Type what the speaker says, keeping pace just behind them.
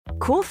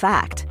Cool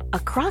fact, a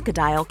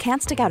crocodile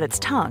can't stick out its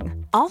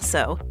tongue.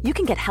 Also, you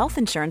can get health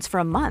insurance for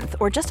a month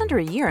or just under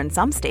a year in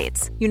some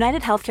states.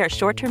 United Healthcare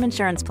short-term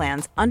insurance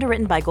plans,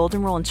 underwritten by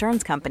Golden Rule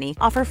Insurance Company,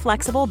 offer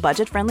flexible,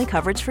 budget-friendly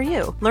coverage for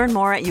you. Learn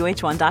more at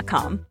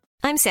uh1.com.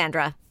 I'm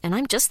Sandra, and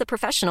I'm just the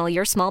professional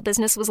your small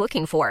business was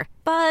looking for.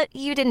 But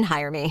you didn't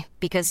hire me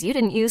because you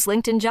didn't use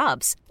LinkedIn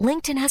Jobs.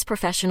 LinkedIn has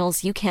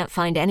professionals you can't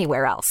find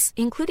anywhere else,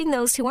 including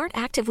those who aren't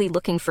actively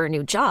looking for a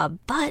new job,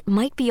 but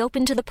might be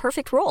open to the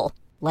perfect role,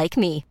 like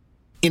me.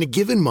 In a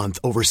given month,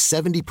 over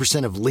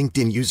 70% of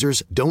LinkedIn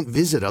users don't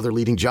visit other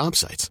leading job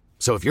sites.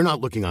 So if you're not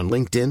looking on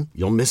LinkedIn,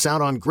 you'll miss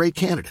out on great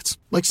candidates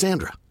like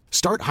Sandra.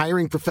 Start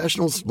hiring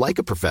professionals like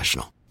a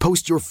professional.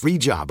 Post your free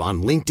job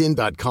on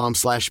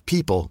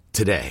linkedin.com/people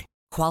today.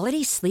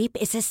 Quality sleep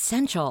is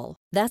essential.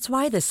 That's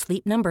why the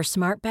Sleep Number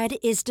Smart Bed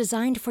is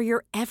designed for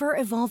your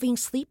ever-evolving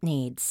sleep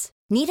needs.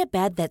 Need a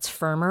bed that's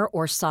firmer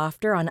or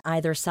softer on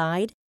either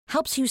side?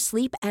 Helps you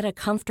sleep at a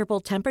comfortable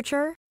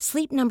temperature?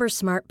 Sleep Number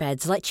Smart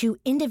Beds let you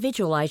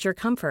individualize your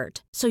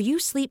comfort, so you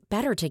sleep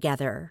better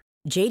together.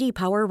 J.D.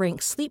 Power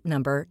ranks Sleep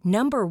Number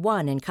number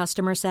 1 in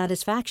customer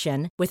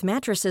satisfaction with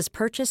mattresses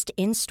purchased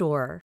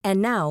in-store.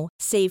 And now,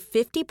 save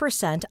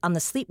 50% on the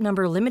Sleep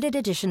Number Limited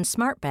Edition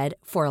Smart Bed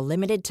for a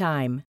limited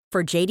time.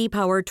 For J.D.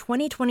 Power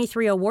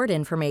 2023 award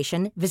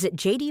information, visit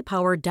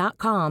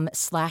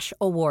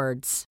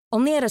jdpower.com/awards.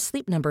 Only at a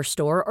Sleep Number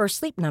store or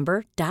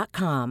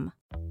sleepnumber.com.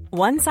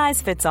 One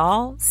size fits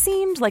all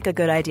seemed like a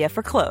good idea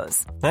for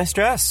clothes. Nice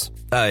dress.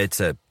 It's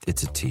a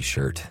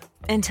t-shirt.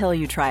 Until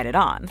you tried it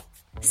on.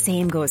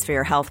 Same goes for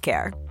your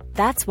healthcare.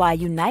 That's why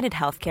United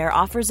Healthcare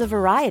offers a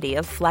variety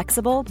of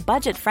flexible,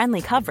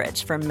 budget-friendly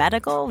coverage for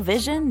medical,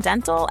 vision,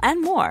 dental,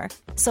 and more.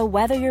 So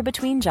whether you're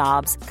between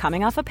jobs,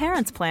 coming off a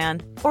parent's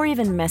plan, or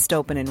even missed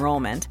open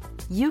enrollment,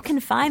 you can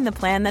find the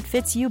plan that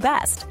fits you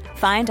best.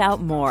 Find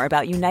out more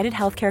about United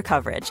Healthcare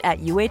coverage at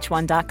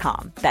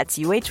uh1.com. That's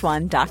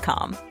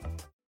uh1.com.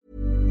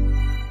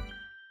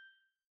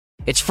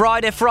 It's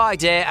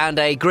Friday, and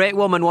a great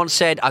woman once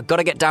said, I've got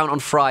to get down on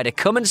Friday.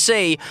 Come and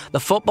see the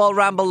Football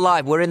Ramble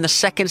live. We're in the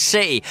second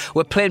city.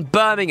 We're playing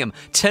Birmingham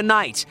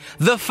tonight.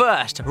 The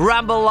first,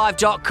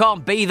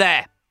 ramblelive.com. Be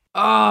there.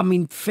 I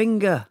mean,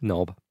 finger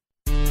knob.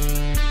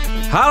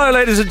 Hello,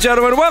 ladies and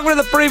gentlemen. Welcome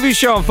to the preview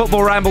show on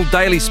Football Ramble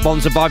Daily,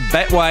 sponsored by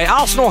Betway.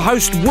 Arsenal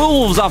host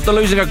Wolves after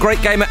losing a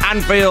great game at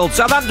Anfield.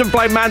 Southampton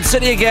play Man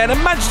City again,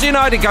 and Manchester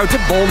United go to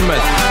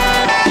Bournemouth.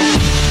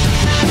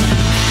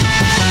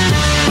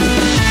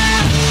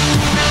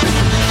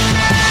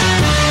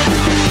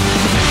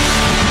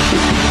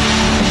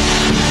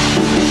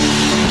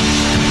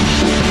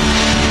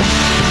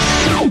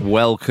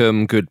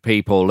 Welcome, good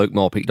people. Luke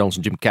Moore, Pete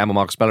Donaldson, Jim Campbell,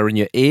 Marcus Speller in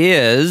your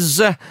ears.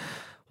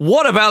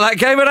 What about that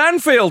game at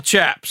Anfield,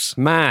 chaps?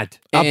 Mad.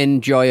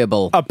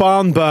 Enjoyable. A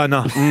barn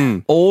burner.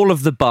 All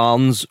of the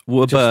barns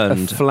were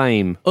burned. A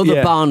flame.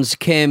 Other barns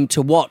came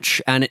to watch,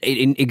 and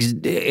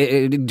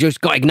it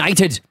just got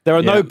ignited. There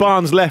are no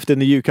barns left in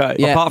the UK.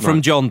 Apart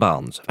from John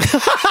Barnes.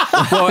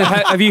 Well,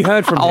 have you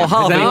heard from him?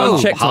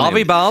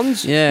 Harvey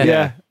Barnes?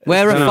 Yeah.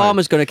 Where are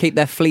farmers going to keep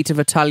their fleet of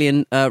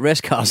Italian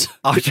race cars?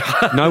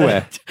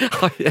 Nowhere.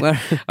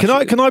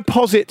 Can I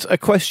posit a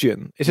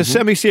question? It's a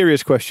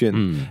semi-serious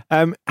question.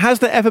 Has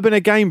there ever been a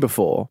game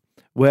before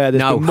where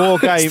there's been more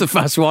That's the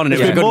first one, and it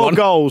was a good more one.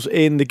 goals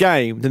in the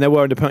game than there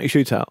were in the penalty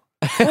shootout?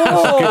 That's a good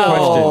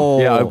question.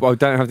 Yeah, I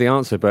don't have the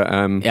answer, but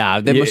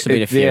there must have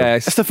been a few. Yeah,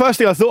 That's the first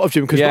thing I thought of,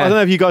 Jim, because I don't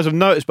know if you guys have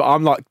noticed, but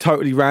I'm like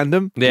totally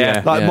random.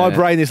 My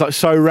brain is like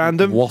so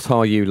random. What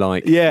are you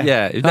like?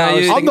 Yeah.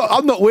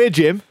 I'm not weird,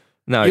 Jim.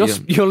 No,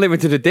 you're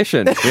limited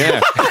edition.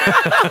 Yeah.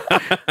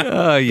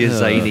 Oh, you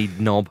zany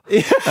knob.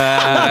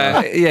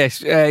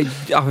 Yes.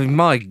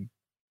 My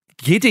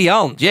giddy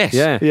aunt. Yes.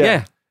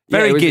 Yeah.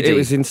 Very giddy. It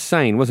was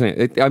insane, wasn't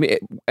it? I mean,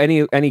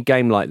 any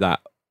game like that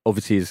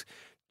obviously is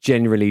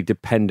generally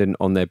dependent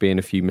on there being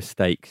a few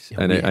mistakes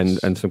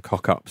and some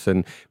cock-ups.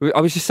 And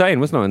I was just saying,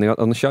 wasn't I,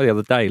 on the show the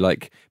other day,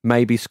 like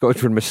maybe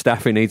Squadron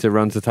Mustafi needs a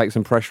run to take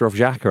some pressure off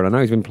Xhaka. And I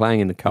know he's been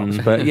playing in the Cups,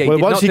 but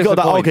once he got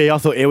that okay, I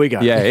thought, here we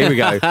go. Yeah, here we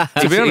go.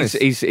 To be honest,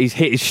 he's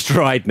hit his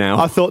stride now.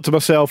 I thought to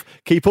myself,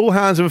 keep all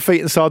hands and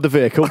feet inside the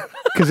vehicle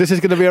because this is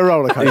going to be a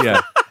roller coaster.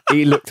 Yeah.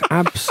 He looked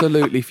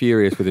absolutely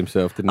furious with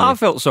himself, didn't he? I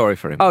felt sorry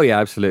for him. Oh, yeah,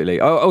 absolutely.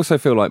 I also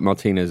feel like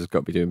Martinez has got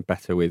to be doing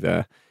better with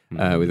a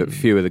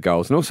few of the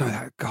goals. And also,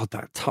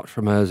 that touch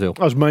from Ozil.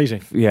 That was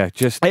amazing. Yeah,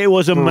 it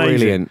was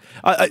amazing.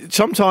 Brilliant.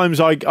 Sometimes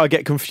I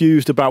get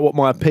confused about what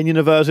my opinion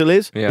of Ozil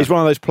is. Yeah. He's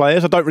one of those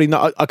players. I don't really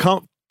know. I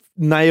can't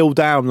nail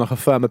down like a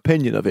firm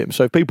opinion of him.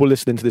 So people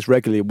listening to this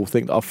regularly will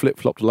think that I've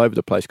flip-flopped all over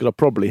the place, because I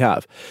probably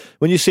have.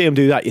 When you see him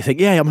do that, you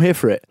think, yeah, I'm here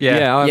for it.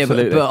 Yeah,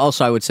 absolutely. But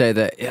also I would say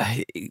that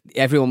he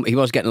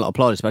was getting a lot of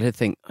plaudits, but I did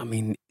think,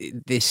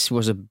 this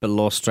was a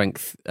below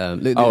strength. A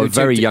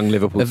very young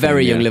Liverpool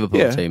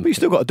team. But you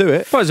still got to do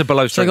it. But it's a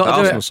below strength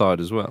Arsenal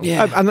side as well.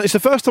 Yeah. And it's the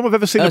first time I've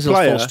ever seen Ozil's a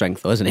player. full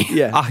strength, though, isn't he?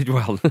 Yeah.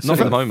 Well, not at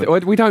the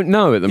moment. We don't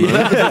know at the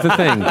moment. That's the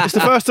thing. It's the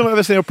first time I've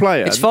ever seen a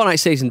player. It's Fortnite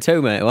Season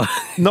 2, mate.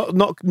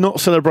 not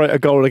celebrate celebrate a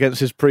goal against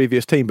his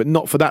previous team, but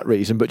not for that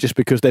reason, but just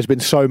because there's been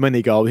so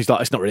many goals. He's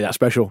like, it's not really that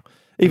special.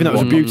 Even though it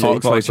was a beauty.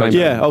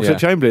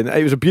 Oxlade-Chamberlain.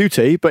 It was a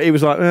beauty, but he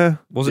was like,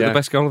 Was it the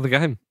best goal of the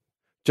game?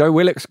 Joe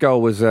Willock's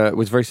goal was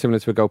very similar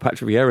to a goal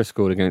Patrick Vieira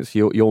scored against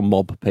your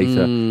mob,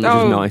 Peter, which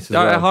was nice as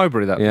well.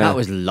 Highbury, that. That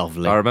was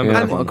lovely. I remember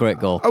that. What a great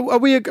goal. Are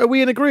we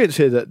in agreement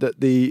here that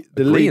the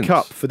League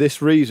Cup for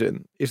this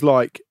reason is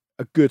like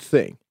a good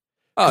thing?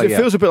 It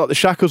feels a bit like the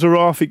shackles are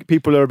off.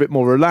 People are a bit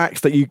more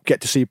relaxed, that you get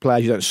to see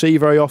players you don't see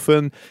very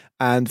often.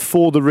 And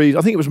for the reason,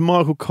 I think it was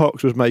Michael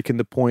Cox was making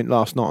the point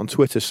last night on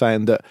Twitter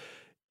saying that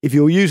if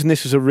you're using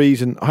this as a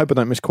reason, I hope I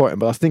don't misquote him,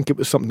 but I think it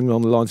was something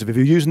along the lines of, if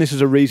you're using this as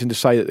a reason to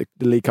say that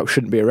the League Cup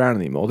shouldn't be around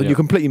anymore, then you're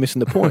completely missing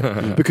the point.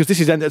 Because this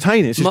is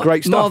entertaining. This is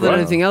great stuff. More than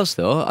anything else,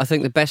 though, I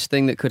think the best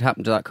thing that could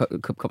happen to that cup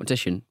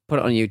competition, put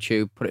it on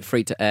YouTube, put it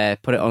free to air,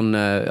 put it on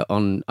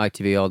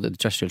ITV or the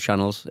terrestrial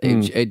channels,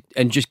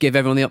 and just give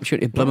everyone the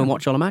opportunity to bloom and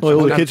watch all the matches. Well,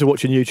 all the kids are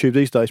watching YouTube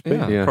these days, Pete.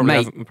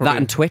 Mate, that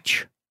and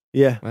Twitch.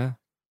 Yeah.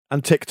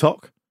 And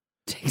TikTok.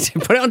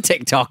 Put it on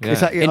TikTok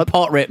in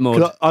portrait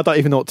mode. I don't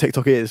even know what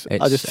TikTok is.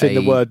 It's I just seen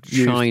the word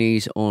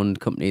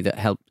Chinese-owned company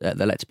that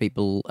lets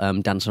people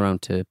dance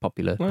around to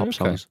popular pop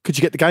songs. Could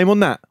you get the game on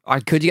that?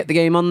 Could you get the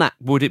game on that?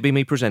 Would it be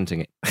me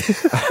presenting it?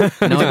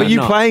 No, were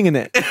you playing in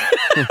it?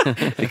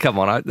 Come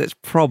on, that's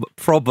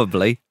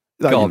probably.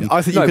 Gone.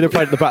 I think you could have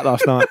played at the back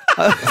last night.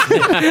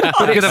 I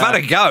could have had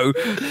a go.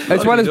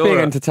 As well as being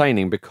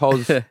entertaining,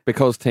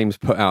 because teams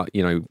put out,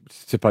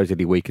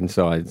 supposedly weakened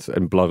sides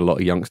and blood a lot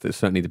of youngsters,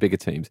 certainly the bigger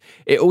teams.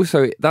 It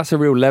also, that's a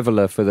real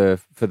leveller for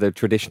the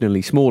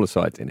traditionally smaller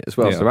sides in it as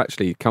well. Yeah. So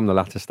actually, come the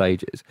latter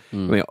stages, I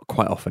mean,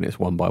 quite often it's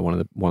won by one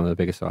of the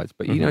bigger sides.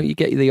 But you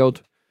get the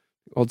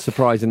odd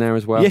surprise in there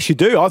as well. Yes, you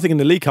do. I think in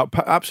the League Cup,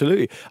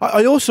 absolutely.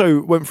 I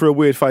also went through a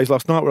weird phase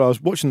last night where I was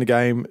watching the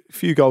game, a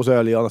few goals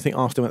early on. I think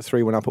Arsenal went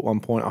 3-1 up at one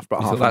point after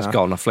about half an hour. That's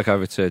gone. I flick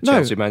over to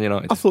Chelsea, Man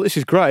United. I thought this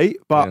is great,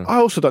 but I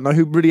also don't know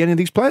who really any of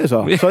these players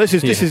are. So this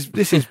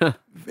is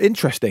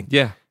interesting.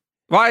 Yeah.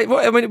 Right.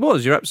 Well, I mean, it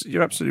was. You're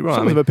absolutely right.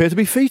 Some of them appear to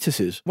be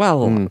fetuses.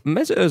 Well,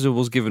 Mesut Ozil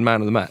was given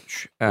man of the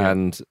match,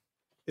 and.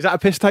 Is that a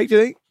piss take, do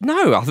you think?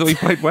 No, I thought he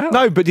played well.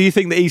 No, but do you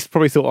think that he's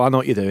probably thought, I know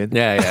what you're doing?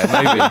 Yeah,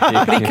 maybe.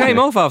 But he came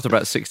off after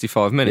about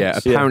 65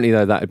 minutes. Yeah, apparently,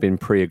 though, that had been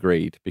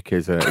pre-agreed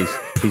because he's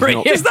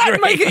not... Does that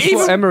make it even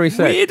what Emery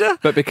said, weirder?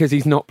 But because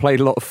he's not played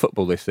a lot of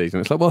football this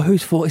season. It's like, well,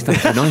 whose fault is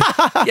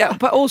that? Yeah,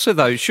 but also,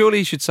 though, surely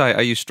you should say,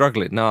 are you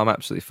struggling? No, I'm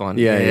absolutely fine.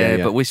 Yeah.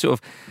 But we sort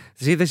of...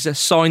 See, this is a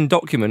signed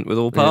document with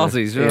all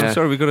parties. Yeah.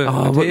 Sorry, we've got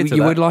to adhere to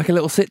you that. would like a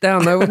little sit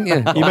down, though, wouldn't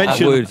you? I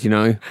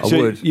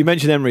would. You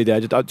mentioned Emery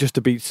there, just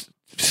to be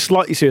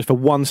slightly serious for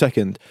 1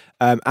 second.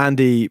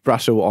 Andy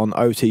Brassel on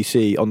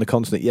OTC on the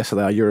Continent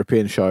yesterday, our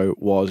European show,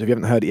 was, if you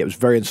haven't heard it yet, it was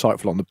very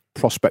insightful on the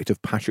prospect of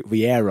Patrick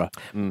Vieira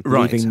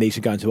leaving Nice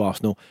and going to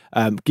Arsenal.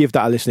 Give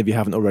that a listen if you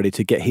haven't already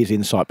to get his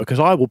insight, because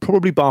I will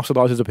probably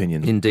bastardise his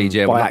opinion. Indeed,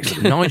 yeah. By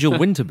accident. Nigel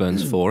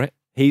Winterburn's for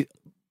it.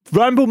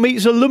 Ramble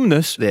meets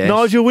alumnus,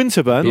 Nigel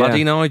Winterburn.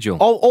 Bloody Nigel.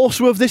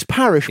 Also of this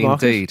parish,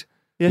 Marcus. Indeed.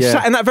 Yeah,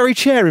 sat in that very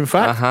chair, in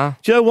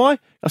fact. Do you know why?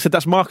 I said,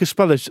 that's Marcus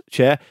Speller's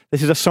chair.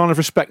 This is a sign of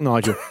respect,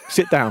 Nigel.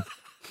 Sit down.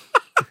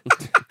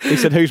 He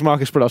said, who's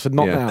Marcus Speller? I said,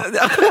 not now.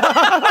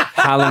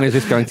 How long is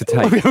this going to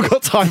take? We haven't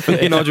got time for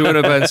this. Nigel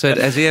Winterburn said,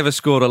 has he ever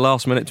scored a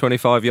last-minute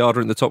 25-yarder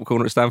in the top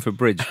corner at Stamford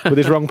Bridge? With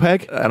his wrong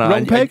peg?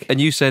 Wrong peg?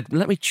 And you said,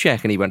 let me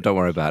check. And he went, don't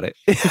worry about it.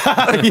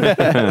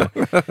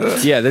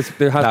 Yeah, there has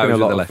been a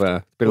lot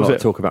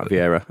of talk about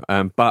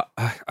Vieira. But,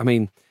 I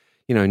mean...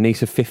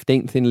 Nice are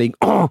 15th in League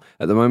at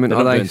the moment,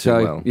 are they?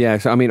 So,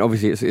 I mean,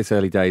 obviously it's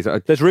early days.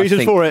 There's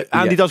reasons for it.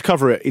 Andy does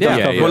cover it. He does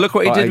cover it. Well, look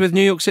what he did with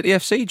New York City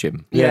FC,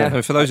 Jim. Yeah.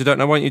 And for those who don't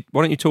know, why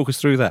don't you talk us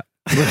through that?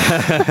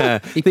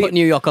 He put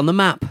New York on the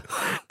map.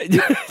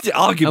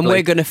 Arguably. And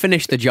we're going to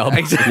finish the job.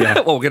 Exactly. Yeah.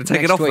 Well, we're going to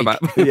take it off the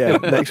map.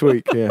 Next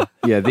week,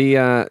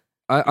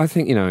 I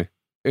think, Unai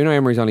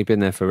Emery's only been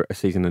there for a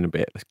season and a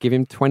bit. Let's give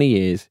him 20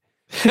 years.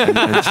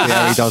 and see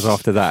how he does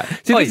after that.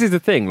 See, this is the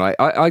thing. Like,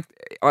 I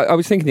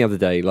was thinking the other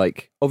day.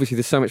 Like, obviously,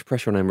 there's so much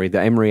pressure on Emery.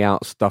 The Emery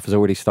out stuff has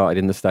already started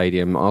in the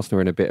stadium. Arsenal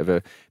are in a bit of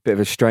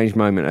a strange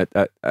moment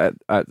at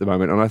the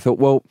moment. And I thought,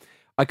 well,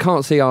 I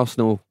can't see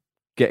Arsenal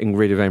getting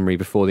rid of Emery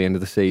before the end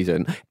of the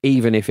season,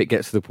 even if it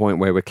gets to the point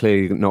where we're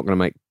clearly not going to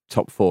make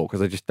top four,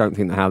 because I just don't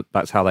think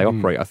that's how they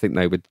operate. I think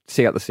they would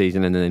see out the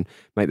season and then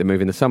make the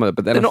move in the summer.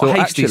 But then they're not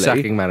hasty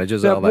sacking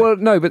managers, are they? Well,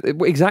 no, but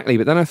exactly.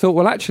 But then I thought,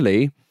 well,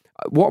 actually,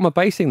 what am I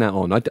basing that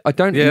on? I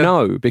don't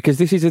know, because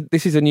this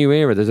is a new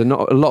era. There's a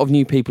lot of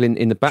new people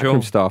in the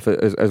backroom staff,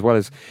 as well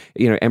as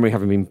Emery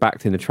having been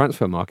backed in the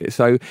transfer market.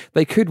 So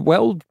they could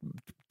well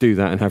do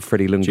that and have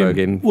Freddie Ljungberg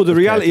in. Well, the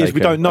reality is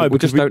we don't know. We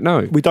just don't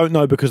know. We don't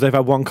know because they've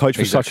had one coach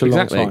for such a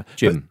long time.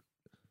 Jim,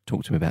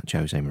 talk to me about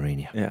Jose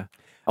Mourinho. Yeah.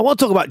 I want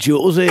to talk about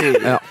Jose.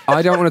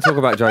 I don't want to talk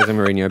about Jose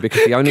Mourinho,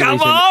 because the only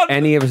reason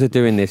any of us are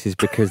doing this is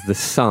because the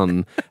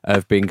Sun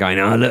have been going,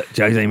 oh, look,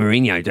 Jose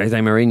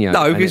Mourinho.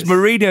 No, because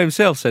Mourinho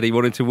himself said he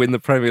wanted to win the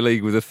Premier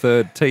League with a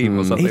third team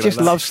or something. He just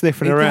loves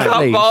sniffing around.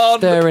 Come on.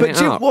 Stirring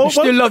it up.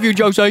 Still love you,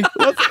 Jose.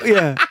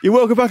 Yeah. You're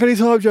welcome back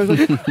anytime,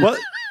 Jose.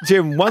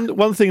 Jim,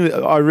 one thing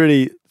that I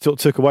really sort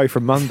of took away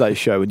from Monday's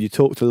show, and you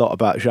talked a lot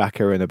about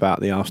Xhaka and about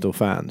the Arsenal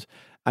fans,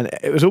 and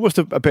it was almost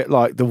a bit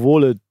like the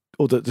wall had,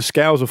 or the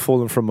scales have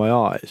fallen from my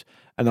eyes,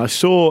 and I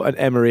saw an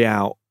Emery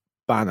out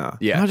banner.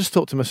 Yeah. And I just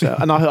thought to myself,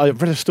 and I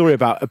read a story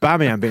about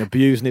Aubameyang being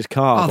abused in his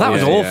car. Oh, that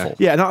was awful.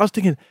 Yeah, and I was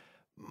thinking,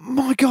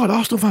 my God,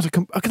 Arsenal fans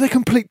are they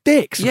complete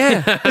dicks?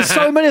 Yeah. There's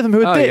so many of them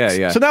who are dicks.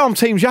 Yeah. So now I'm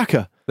Team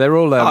Xhaka. They're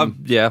all,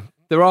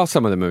 there are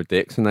some of them who are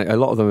dicks, and a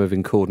lot of them have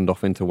been cordoned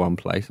off into one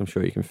place. I'm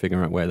sure you can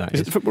figure out where that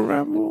is. Is it Football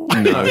Ramble?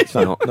 No, it's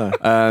not.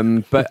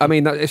 No. But I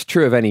mean, it's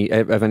true of any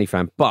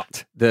fan,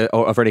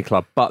 or of any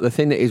club. But the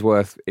thing that is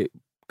worth it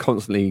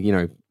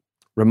constantly,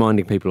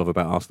 reminding people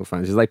about Arsenal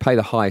fans is they pay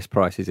the highest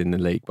prices in the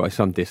league by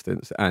some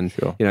distance, and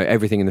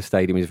everything in the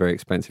stadium is very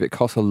expensive. It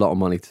costs a lot of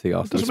money to see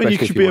Arsenal. Doesn't mean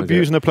you should be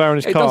abusing a player in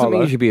his car. It doesn't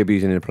mean you should be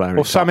abusing a player in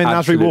his car. Or Sami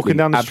Nasri walking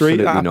down the street.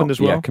 That happened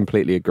as well. Yeah,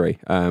 completely agree.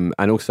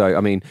 And also,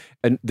 I mean,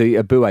 and the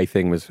Abue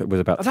thing was about 10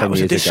 years ago. That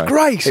was a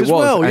disgrace as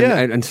well.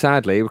 And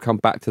sadly, we'll come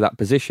back to that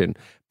position.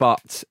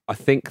 But I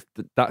think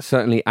that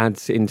certainly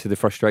adds into the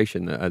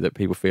frustration that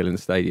people feel in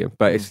the stadium.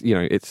 But it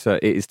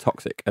is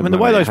toxic. And the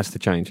way it has to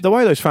change. The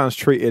way those fans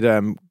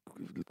treated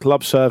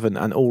club servant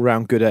and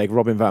all-round good egg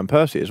Robin van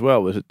Persie as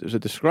well was a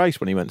disgrace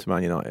when he went to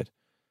Man United.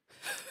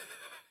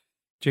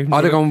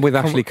 I'd have gone with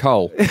Ashley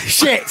Cole.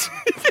 Shit!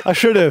 I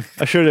should have.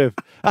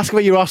 That's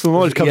where your Arsenal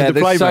knowledge comes into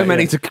play, there's so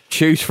many to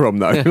choose from,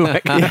 though.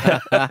 Anyway,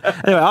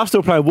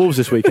 Arsenal playing Wolves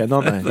this weekend,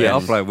 aren't they? Yeah,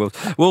 I'll play Wolves.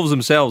 Wolves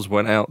themselves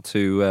went out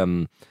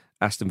to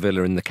Aston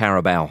Villa in the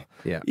Carabao.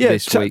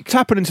 This week.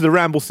 Tapping into the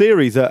Ramble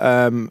theory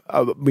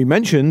that we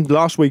mentioned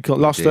last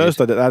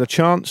Thursday, that they had a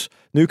chance.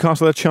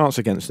 Newcastle had a chance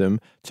against them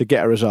to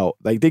get a result.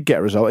 They did get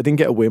a result. They didn't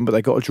get a win, but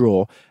they got a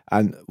draw.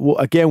 And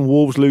again,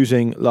 Wolves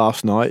losing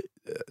last night.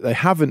 They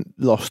haven't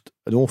lost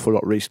an awful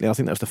lot recently. I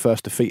think that's the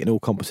first defeat in all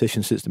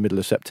competitions since the middle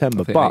of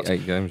September. But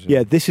eight games,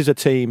 this is a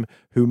team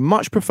who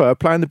much prefer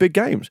playing the big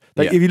games.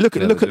 If you look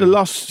at the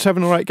last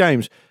 7 or 8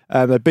 games,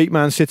 they beat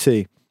Man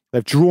City.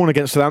 They've drawn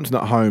against Southampton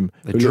at home.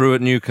 They drew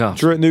at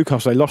Newcastle.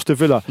 They lost to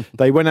Villa.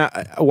 They went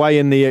away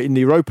in the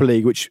Europa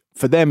League, which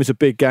for them is a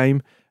big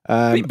game.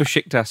 Beat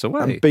Besiktas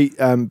away. And beat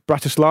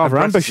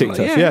Bratislava and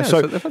Besiktas. Yeah,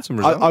 so they've had some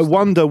results. I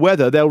wonder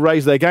whether they'll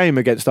raise their game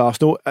against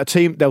Arsenal. A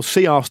team, they'll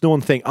see Arsenal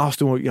and think,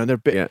 Arsenal, they're a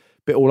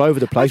bit all over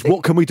the place.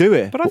 What can we do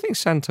here? But I think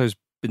Santo's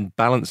been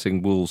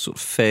balancing Wolves sort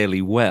of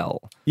fairly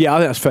well. Yeah, I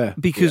think that's fair.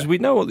 Because we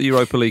know what the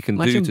Europa League can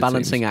do to Imagine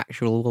balancing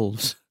actual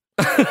Wolves.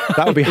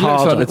 That would be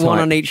hard. Like one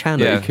on each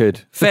hand. Yeah, he could.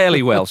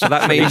 Fairly well. So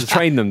that means he's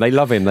trained them. They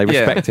love him. They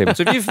respect him.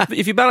 So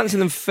if you're balancing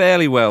them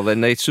fairly well,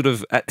 then they sort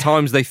of at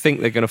times they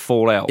think they're going to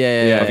fall out.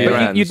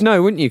 But you'd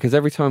know, wouldn't you? Because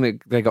every time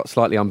they got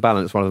slightly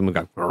unbalanced, one of them would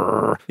go.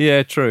 Rrr.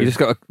 Yeah, true. You just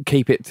got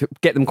to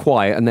get them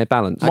quiet and they're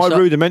balanced. My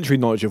rudimentary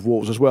knowledge of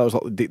Wolves as well is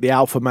like the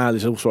alpha male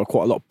is also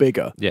quite a lot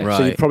bigger. Yeah, right.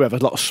 So you probably have a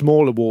lot of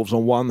smaller Wolves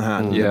on one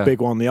hand and a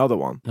big one on the other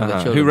one.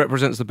 Who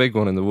represents the big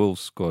one in the Wolves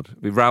squad?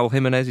 With Raul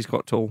Jimenez, he's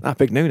quite tall. That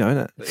big Nuno,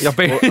 isn't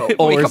it?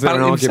 Or is there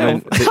an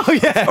argument?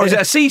 Or is it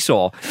a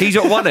seesaw? He's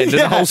at one end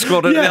and the whole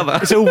squad at the other.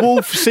 It's a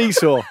wolf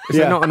seesaw. Is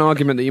there not an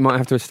argument that you might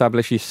have to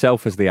establish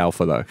yourself as the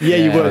alpha, though? Yeah,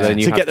 you would. Then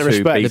you to get the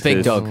respect. The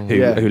big dog.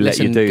 Who let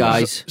you do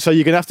guys. So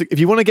you're going to have to, if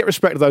you want to get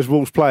respect of those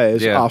Wolves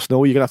players,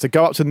 Arsenal, you're going to have to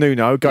go up to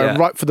Nuno, go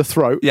right for the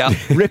throat,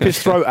 rip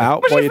his throat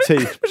out by your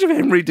teeth. Imagine if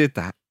Henry did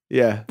that.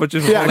 Yeah. But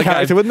just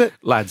character, wouldn't it?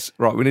 Lads,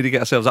 right, we need to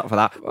get ourselves up for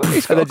that.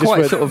 He's got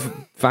quite sort of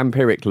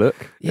vampiric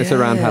look. It's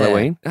around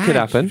Halloween. Could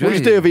happen. What would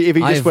you do if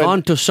he just went... I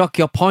want to suck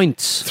your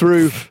points.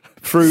 Through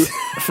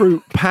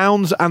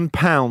pounds and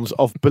pounds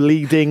of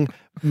bleeding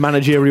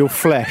managerial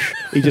flesh.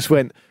 He just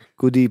went,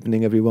 good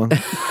evening, everyone.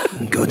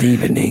 Good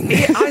evening.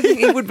 I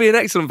think it would be an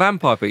excellent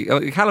vampire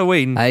beat.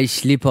 Halloween. I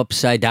sleep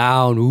upside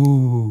down.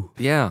 Ooh.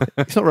 Yeah.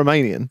 It's not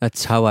Romanian.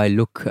 That's how I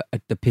look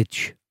at the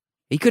pitch.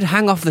 He could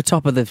hang off the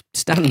top of the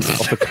stands.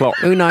 Off the clock.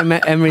 Unai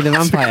met Emery the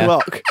vampire.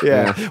 Clock,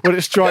 yeah. When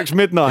it strikes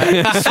midnight,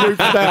 swoops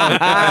down.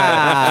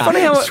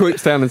 Funny how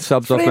swoops down and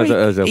subs off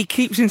Ozil. He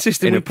keeps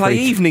insisting we play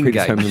evening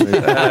games.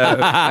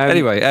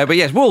 Anyway, but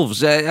yes,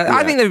 Wolves.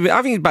 I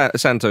think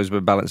Santo's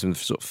been balancing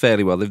sort of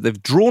fairly well.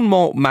 They've drawn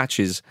more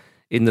matches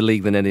in the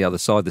league than any other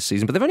side this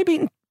season, but they've only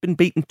been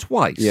beaten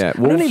twice. Yeah,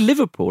 and only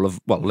Liverpool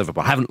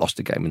haven't lost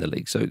a game in the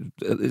league, so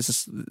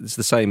it's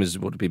the same as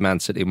what would be Man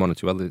City and one or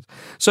two others.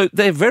 So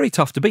they're very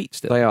tough to beat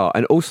still. They are,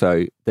 and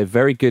also they're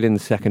very good in the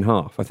second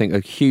half. I think a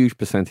huge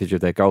percentage of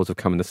their goals have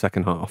come in the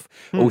second half.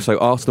 Also,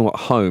 Arsenal at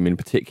home in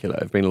particular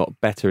have been a lot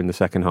better in the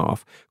second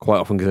half, quite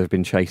often because they've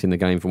been chasing the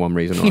game for one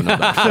reason or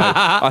another. So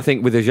I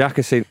think with the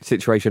Xhaka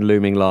situation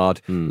looming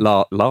large,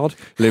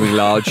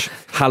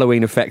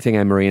 Halloween affecting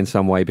Emery in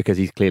some way because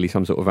he's clearly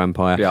some sort of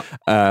vampire.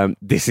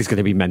 This is going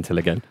to be mental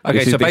again. Okay,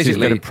 this so is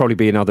basically going to probably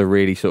be another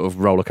really sort of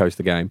roller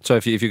coaster game. So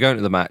if you're going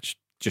to the match,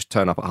 just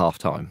turn up at half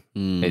time.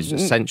 Is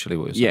essentially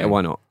what you're saying. Yeah,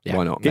 why not? Yeah.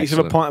 Why not? Get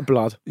yourself a pint of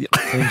blood.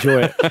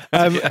 Enjoy it.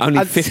 Only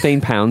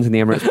 £15 in the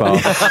Emirates Bar.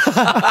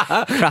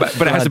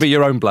 but it has to be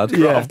your own blood.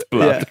 Craft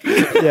blood.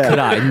 Yeah. Could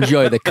I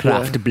enjoy the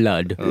craft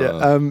blood?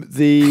 Yeah.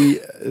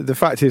 The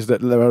fact is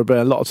that there have been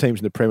a lot of teams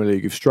in the Premier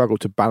League who've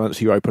struggled to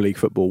balance Europa League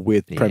football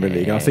with Premier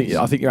League. And I think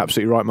you're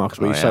absolutely right, Marcus,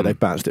 when you say they've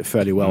balanced it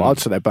fairly well. I'd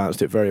say they've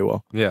balanced it very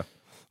well. Yeah.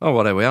 Oh,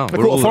 well, there we are. The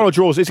quarter-final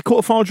draws. Is the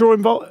quarter-final draw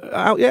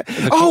out yet?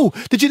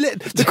 Did you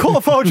the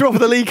quarter-final draw for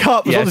the League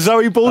Cup was on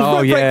Zoe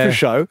Ball's breakfast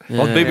show on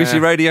BBC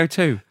Radio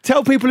 2.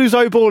 Tell people who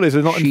Zoe Ball is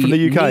and not from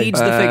the UK. Needs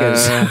the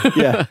figures.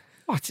 Yeah.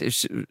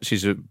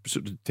 She's a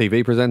sort of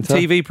TV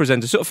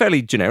presenter. Sort of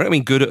fairly generic. I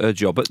mean, good at her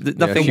job, but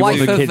nothing.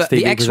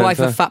 The ex-wife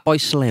of Fatboy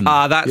Slim.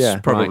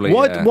 That's probably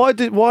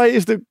why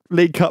is the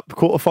League Cup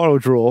quarter-final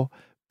draw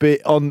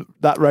bit on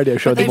that radio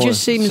show? It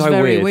just seems so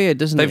very weird,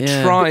 doesn't it?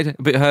 They've tried,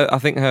 but I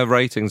think her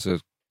ratings are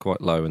quite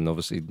low, and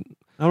obviously.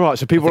 All right,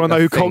 so people want to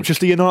know who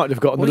Colchester United have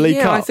got in the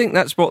League Cup. I think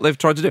that's what they've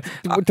tried to do.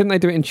 Didn't they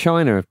do it in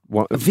China?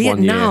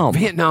 Vietnam.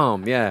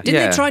 Vietnam, yeah.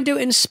 Didn't they try and do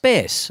it in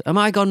space? Am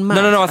I gone mad?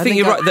 No. I think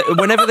you're right.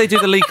 Whenever they do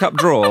the League Cup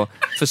draw,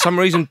 for some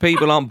reason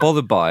people aren't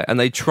bothered by it, and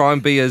they try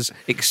and be as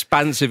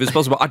expansive as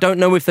possible. I don't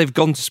know if they've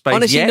gone to space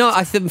Honestly, yet. no.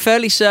 I'm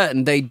fairly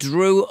certain they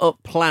drew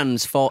up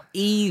plans for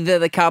either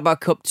the Carabao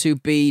Cup to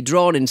be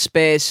drawn in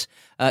space.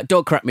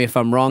 Don't correct me if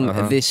I'm wrong.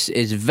 This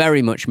is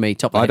very much me.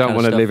 I don't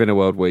want to live in a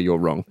world where you're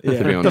wrong,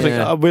 to be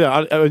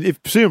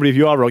honest. Presumably, if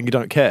you are wrong, you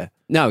don't care.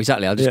 No,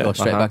 exactly. I'll just go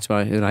straight back to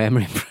my Unai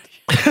Emery impression.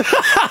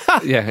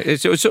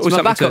 It's always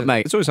something backup,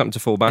 mate. It's always something to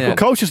fall back on. Well,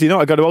 Colchester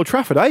United go to Old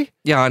Trafford, eh?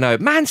 Yeah, I know.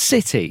 Man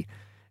City,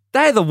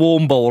 they're the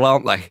warm ball,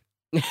 aren't they?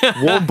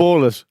 Warm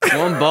ballers.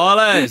 Warm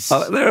ballers.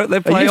 They're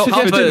playing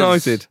Oxford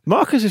United.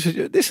 Marcus,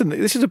 listen,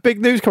 this is a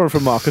big news coming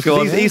from Marcus.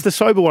 He's the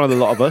sober one of the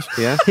lot of us.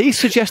 Yeah. He's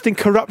suggesting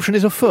corruption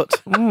is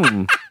afoot.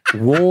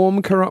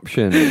 Warm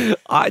corruption.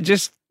 I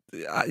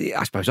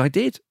suppose I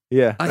did.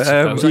 Yeah.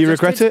 Do you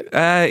regret it?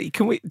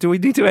 Do we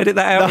need to edit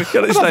that out? I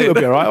think it'll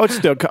be all right. I'll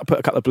just put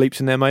a couple of bleeps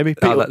in there, maybe.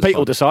 Pete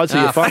will decide,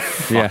 so you're fine.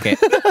 Fuck it.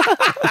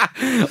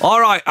 All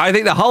right. I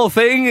think the whole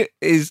thing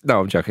is... No,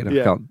 I'm joking.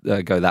 I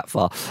can't go that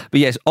far. But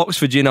yes,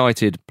 Oxford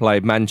United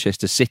played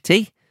Manchester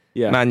City.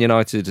 Yeah. Man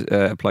United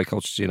play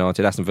Colchester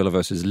United. Aston Villa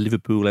versus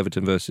Liverpool.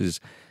 Everton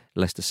versus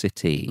Leicester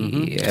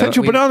City.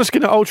 Potential banana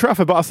skin at Old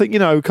Trafford, but I think,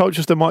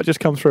 Colchester might just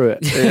come through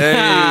it.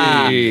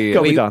 Hey.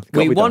 Got to be done.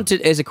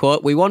 Here's a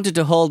quote, we wanted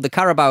to hold the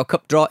Carabao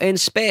Cup draw in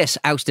space.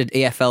 Ousted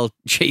EFL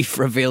chief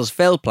reveals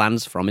failed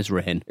plans from his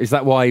reign. Is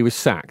that why he was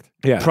sacked?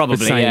 Yeah.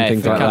 Probably,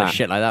 things like kind that. of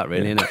shit like that,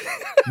 really, isn't it?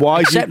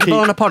 Why acceptable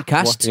on a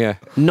podcast, Yeah.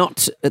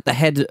 not at the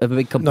head of a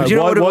big company.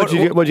 Why did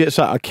you get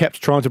sacked? I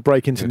kept trying to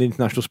break into the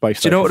International Space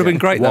Station. Do you know what would have been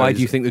great, though? Why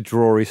do you think the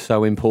draw is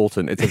so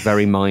important? It's a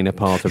very minor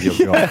part of your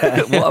job.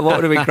 What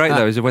would have been great,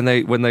 though, is when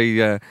they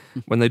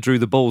drew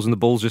the balls and the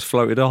balls just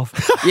floated off.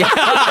 Yeah.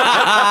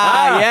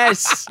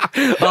 Yes.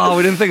 Oh,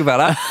 we didn't think about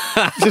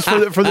that. Just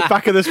from the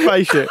back of the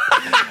spaceship.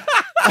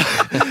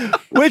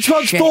 Which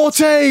one's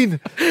 14?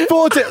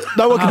 14.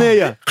 No one can hear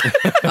you.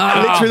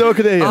 Literally no one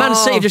can hear you. Man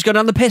City just gone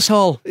down the piss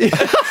hole. And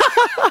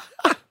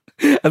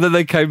then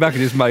they came back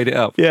and just made it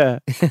up. Yeah.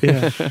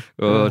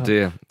 Oh,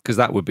 dear. Because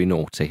that would be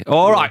naughty.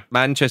 All right.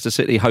 Manchester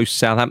City hosts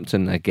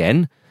Southampton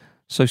again.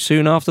 So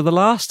soon after the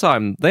last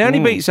time. They only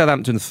beat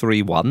Southampton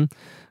 3-1.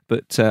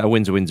 But a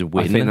win's a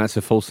win. I think that's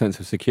a false sense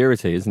of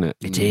security, isn't it?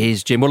 It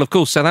is, Jim. Well, of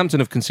course, Southampton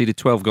have conceded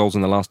 12 goals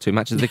in the last two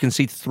matches. They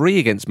concede 3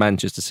 against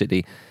Manchester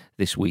City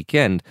this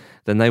weekend.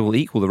 Then they will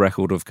equal the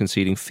record of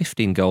conceding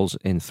 15 goals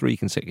in 3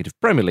 consecutive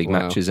Premier League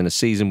matches in a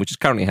season, which is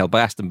currently held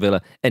by Aston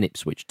Villa and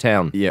Ipswich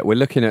Town. Yeah, we're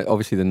looking at,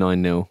 obviously, the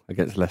 9-0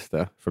 against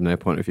Leicester from their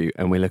point of view,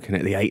 and we're looking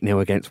at the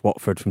 8-0 against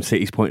Watford from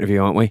City's point of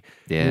view, aren't we?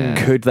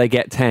 Yeah. Could they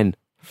get 10?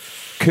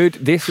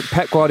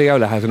 Pep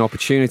Guardiola has an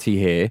opportunity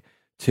here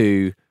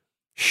to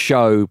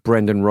show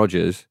Brendan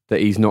Rodgers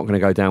that he's not going to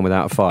go down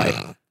without a fight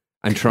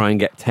and try and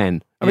get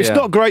 10. I mean, it's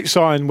not a great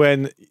sign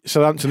when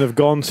Southampton have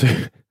gone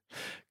to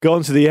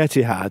the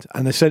Etihad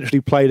and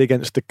essentially played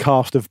against the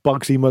cast of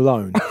Bugsy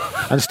Malone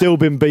and still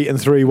been beaten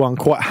 3-1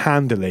 quite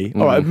handily.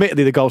 All right,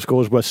 admittedly, the goal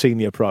scorers were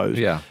senior pros.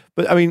 Yeah.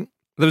 But, I mean...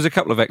 There was a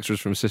couple of extras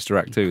from Sister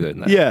Act 2,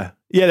 then. Yeah,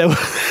 there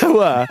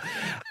were.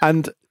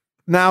 And...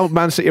 Now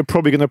Man City are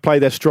probably going to play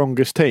their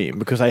strongest team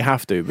because they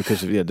have to,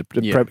 because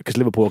because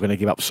Liverpool are going to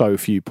give up so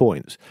few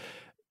points.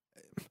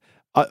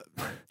 I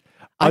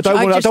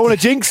don't want to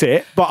jinx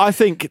it, but I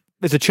think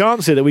there's a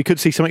chance here that we could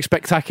see something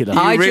spectacular.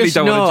 I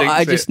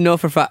just know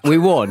for a fact we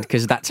won't,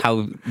 because that's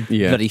how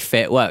bloody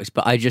fate works.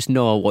 But I just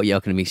know what you're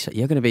going to be.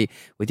 You're going to be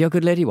with your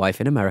good lady wife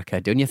in America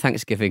doing your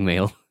Thanksgiving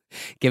meal,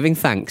 giving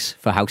thanks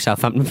for how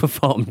Southampton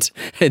performed.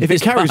 If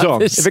it carries on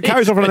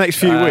for the next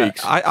few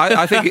weeks,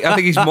 I think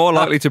he's more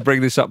likely to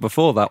bring this up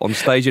before that on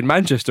stage in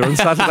Manchester on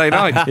Saturday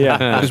night.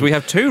 Because we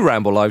have 2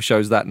 Ramble Live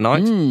shows that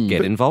night.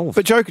 Get involved.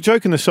 But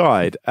joking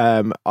aside,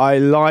 I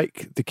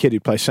like the kid who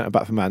plays centre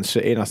back for Man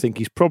City, and I think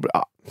he's probably.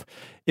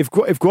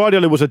 If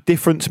Guardiola was a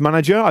different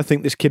manager, I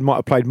think this kid might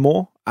have played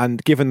more.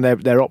 And given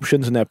their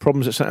options and their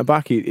problems at centre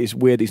back, it's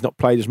weird he's not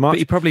played as much. But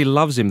he probably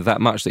loves him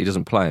that much that he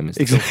doesn't play him. It's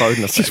exactly.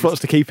 He just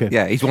wants to keep him.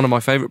 Yeah, he's one of my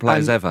favourite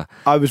players ever.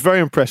 I was very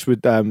impressed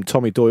with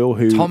Tommy Doyle,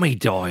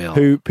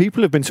 who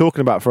people have been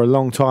talking about for a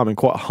long time in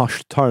quite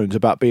hushed tones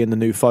about being the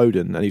new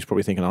Foden, and he's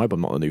probably thinking, I hope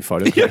I'm not the new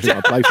Foden because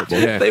I play football.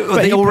 Yeah.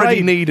 They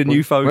already need a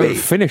new Foden. We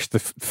haven't finished the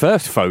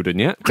first Foden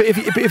yet. But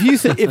if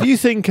you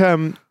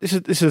think this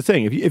is the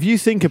thing. If you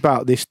think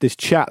about this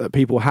chat that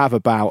people have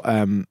about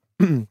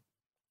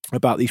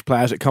about these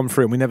players that come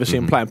through and we never see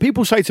them play. And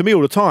people say to me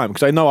all the time,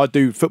 because they know I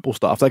do football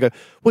stuff, they go,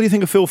 what do you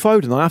think of Phil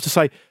Foden? And I have to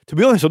say, to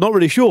be honest, I'm not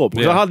really sure,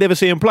 because I hardly ever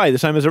see him play, the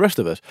same as the rest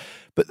of us.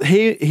 But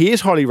he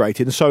is highly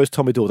rated, and so is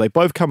Tommy Doyle. They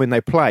both come in, they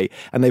play,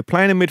 and they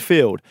play in the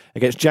midfield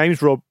against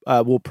James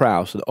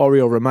Ward-Prowse and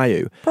Oriol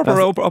Romeu.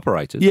 Proper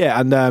operators. Yeah,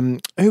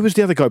 and who was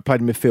the other guy who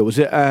played in midfield? Was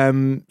it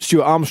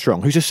Stuart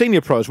Armstrong, who's a senior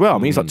pro as well? I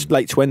mean, he's like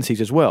late 20s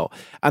as well.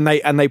 And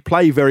they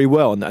play very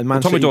well. And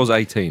Man Tommy City Doyle's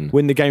 18.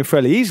 Win the game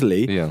fairly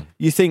easily. Yeah.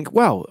 You think,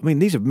 well, I mean,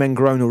 these are men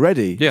grown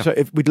already. Yeah. So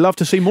we'd love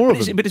to see more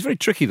of them. But it's very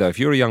tricky, though. If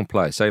you're a young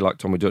player, say like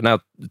Tommy Doyle. Now,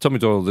 Tommy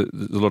Doyle, there's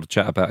a lot of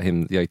chat about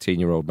him, the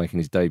 18-year-old making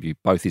his debut.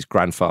 Both his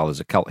grandfathers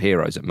are cult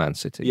heroes at Man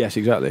City. Yes,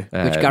 exactly.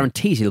 Which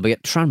guarantees he'll be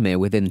at Tranmere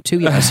within 2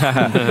 years.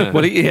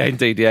 Well,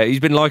 indeed. He's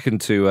been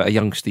likened to a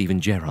young Steven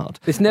Gerrard.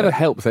 This never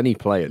helps any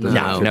player.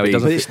 No, it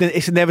doesn't. But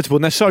it's inevitable,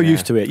 and they're so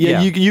used to it.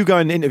 Yeah. You go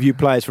and interview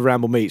players for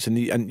Ramble Meets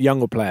and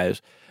younger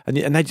players, and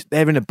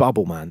they're in a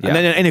bubble, man. And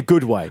then in a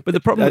good way. But the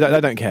problem,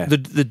 they don't care.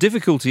 The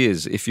difficulty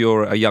is, if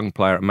you're a young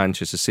player at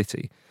Manchester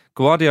City,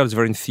 Guardiola's a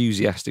very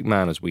enthusiastic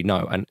man, as we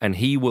know, and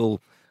he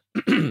will.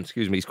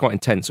 Excuse me, he's quite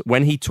intense.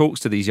 When he talks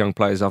to these young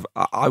players,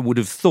 I would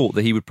have thought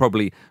that he would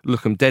probably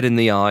look them dead in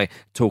the eye,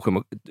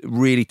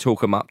 really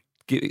talk them up.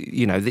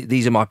 You know,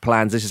 these are my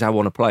plans. This is how I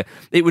want to play.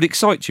 It would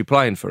excite you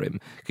playing for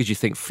him because you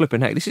think, flipping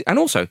heck, this is. And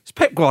also, it's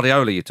Pep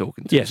Guardiola you're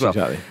talking to as well.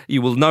 Exactly.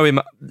 You will know him,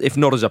 if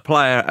not as a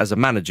player, as a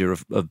manager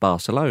of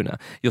Barcelona.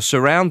 You're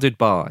surrounded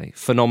by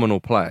phenomenal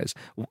players.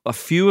 A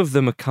few of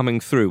them are coming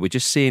through. We're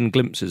just seeing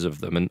glimpses of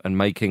them and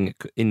making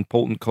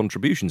important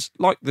contributions,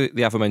 like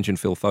the aforementioned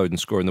Phil Foden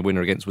scoring the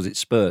winner against, was it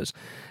Spurs,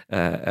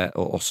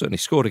 or certainly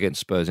scored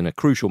against Spurs in a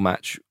crucial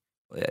match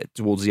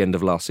towards the end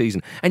of last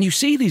season. And you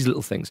see these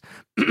little things.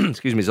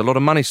 Excuse me, there's a lot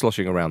of money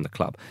sloshing around the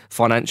club.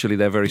 Financially,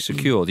 they're very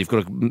secured. You've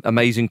got an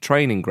amazing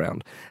training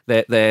ground.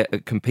 They're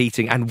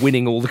competing and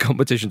winning all the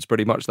competitions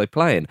pretty much they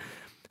play in.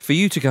 For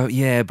you to go,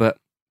 yeah, but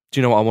do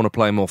you know what? I want to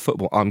play more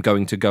football. I'm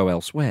going to go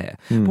elsewhere.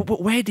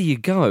 But where do you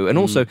go? And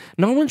also,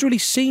 no one's really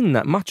seen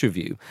that much of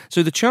you.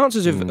 So the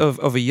chances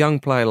of a young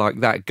player like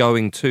that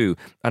going to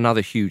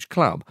another huge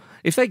club,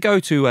 if they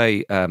go to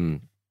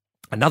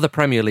another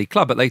Premier League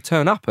club, but they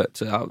turn up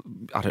at,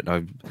 I don't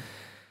know,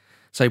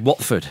 say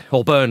Watford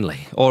or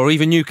Burnley or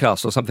even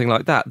Newcastle or something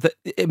like that,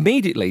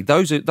 immediately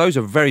those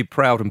are very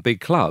proud and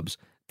big clubs,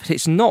 but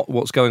it's not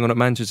what's going on at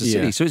Manchester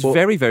City. So it's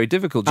very, very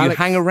difficult. You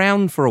hang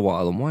around for a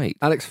while and wait.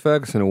 Alex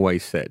Ferguson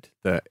always said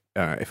that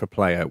if a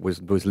player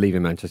was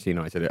leaving Manchester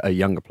United, a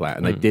younger player,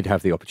 and they did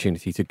have the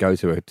opportunity to go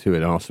to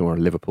an Arsenal or a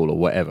Liverpool or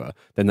whatever,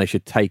 then they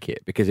should take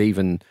it, because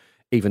even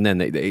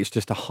then, it's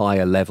just a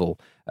higher level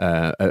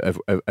of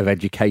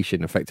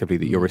education, effectively,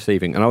 that you're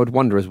receiving. And I would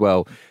wonder as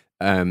well,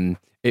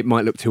 it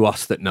might look to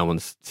us that no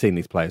one's seen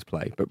these players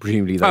play, but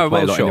presumably they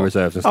play a lot in the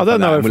reserves and stuff like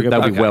that.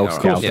 They'll be well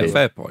scouted. Yeah,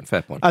 fair point.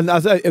 And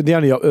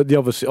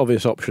the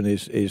obvious option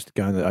is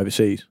going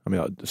overseas. I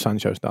mean, like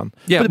Sancho's done.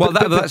 Yeah,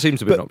 that seems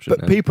to be an option.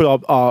 But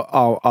people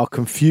are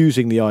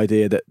confusing the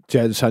idea that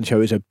Jadon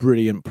Sancho is a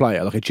brilliant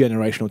player, like a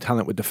generational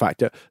talent, with the fact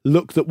that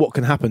look at what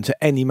can happen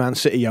to any Man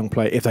City young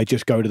player if they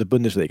just go to the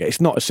Bundesliga.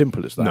 It's not as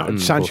simple as that. No,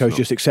 Sancho's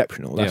just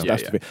exceptional. That's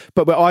to be.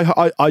 But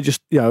I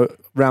just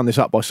round this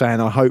up by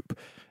saying I hope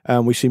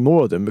we see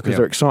more of them, because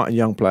they're exciting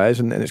young players,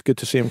 and it's good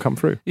to see them come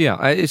through.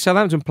 Yeah,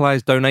 Southampton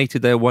players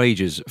donated their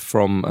wages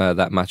from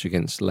that match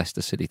against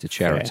Leicester City to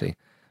charity,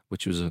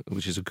 which is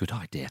a good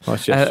idea.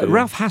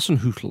 Ralph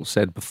Hasenhüttl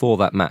said before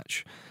that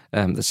match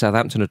that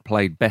Southampton had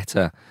played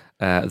better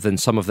than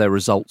some of their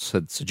results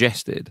had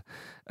suggested,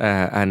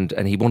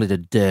 and he wanted a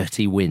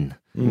dirty win.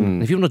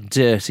 If you want a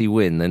dirty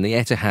win, then the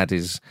Etihad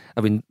is,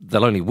 I mean,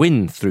 they'll only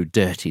win through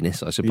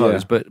dirtiness, I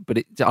suppose, but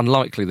it's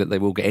unlikely that they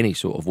will get any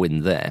sort of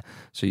win there.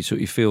 So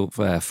you feel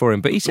for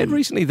him. But he said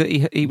recently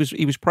that he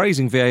was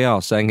praising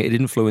VAR, saying it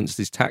influenced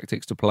his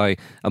tactics to play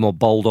a more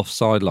bold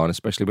offside line,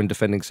 especially when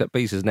defending set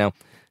pieces. Now,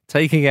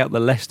 taking out the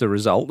Leicester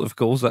result, of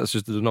course, that's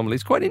just an anomaly.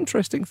 It's quite an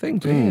interesting thing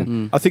to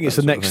hear. I think it's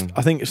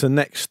the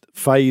next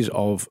phase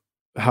of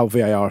how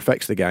VAR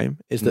affects the game,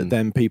 is that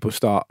then people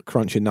start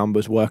crunching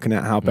numbers, working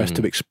out how best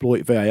to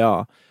exploit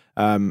VAR.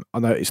 I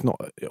know it's not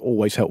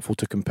always helpful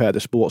to compare the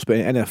sports, but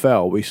in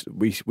NFL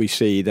we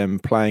see them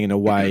playing in a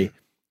way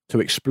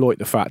to exploit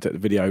the fact that the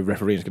video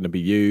refereeing is going to be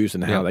used,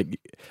 and how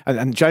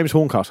and James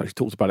Horncastle actually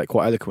talked about it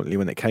quite eloquently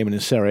when it came in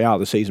Serie A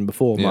the season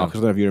before. Mark, I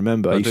don't know if you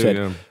remember. He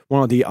said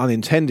one of the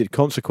unintended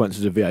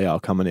consequences of VAR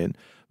coming in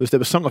was there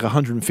was something like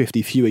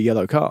 150 fewer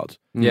yellow cards.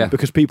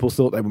 Because people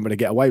thought they were going to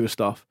get away with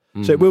stuff.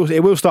 So it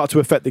will start to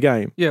affect the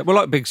game. Yeah, well,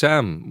 like Big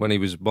Sam, when he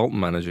was Bolton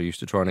manager, used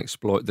to try and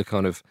exploit the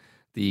kind of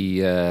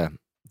the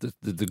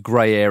the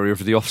grey area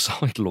of the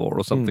offside law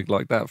or something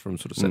like that from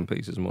sort of set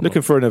pieces and whatnot.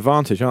 Looking for an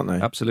advantage, aren't they?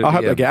 Absolutely. I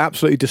hope they get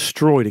absolutely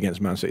destroyed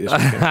against Man City this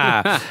weekend.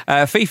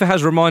 FIFA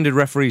has reminded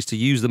referees to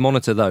use the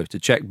monitor, though, to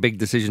check big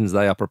decisions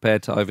they are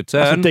prepared to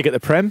overturn. That's a dig at the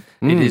Prem.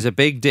 It is a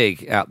big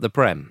dig at the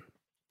Prem.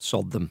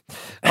 Sod them.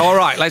 All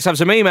right, let's have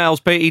some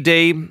emails, PED.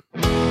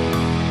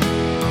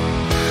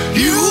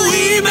 You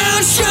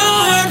email show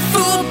at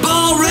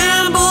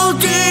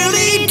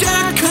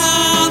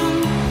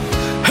footballrambledaily.com.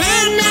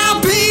 And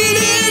now Pete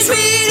is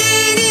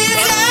reading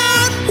it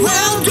out.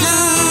 Well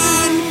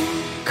done.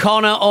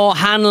 Connor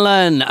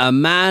O'Hanlon, a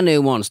man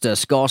who wants to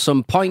score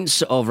some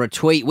points over a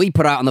tweet we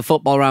put out on the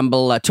Football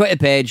Ramble Twitter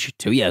page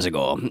 2 years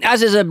ago.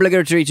 As is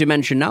obligatory to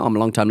mention now, I'm a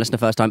long-time listener,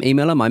 first-time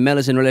emailer. My mail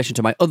is in relation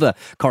to my other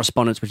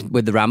correspondence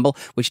with the Ramble,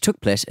 which took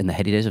place in the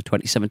heady days of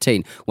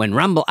 2017, when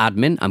Ramble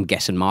admin, I'm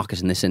guessing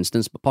Marcus in this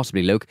instance, but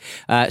possibly Luke,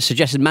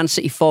 suggested Man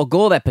City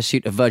forego their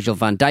pursuit of Virgil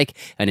van Dijk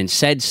and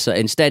instead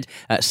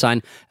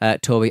sign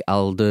Toby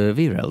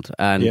Alderweireld,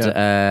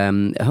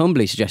 and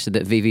humbly suggested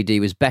that VVD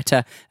was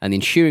better, and the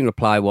ensuing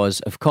reply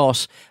was, of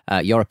course,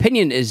 your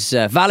opinion is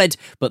valid,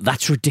 but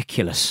that's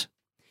ridiculous.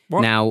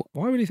 What? Now,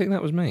 why would you think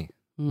that was me?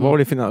 Why would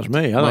you think that was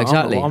me?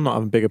 Exactly. I'm not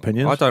having big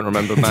opinions. I don't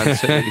remember Man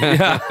City.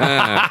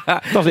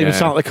 Doesn't even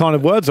sound like the kind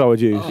of words I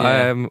would use.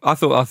 I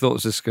thought it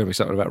was just going to be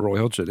something about Roy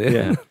Hodgson here.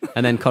 Yeah.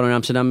 And then Connor in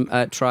Amsterdam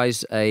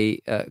tries a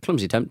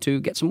clumsy attempt to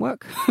get some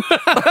work.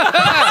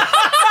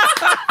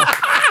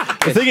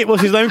 I think it was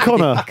his name,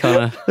 Connor.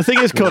 The thing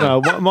is, Connor,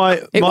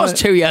 it was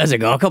 2 years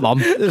ago. Come on.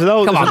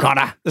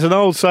 Connor. There's an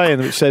old saying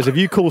which says, if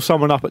you call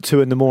someone up at 2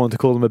 a.m. to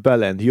call them a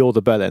bellend, you're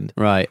the bellend.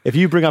 Right. If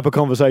you bring up a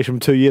conversation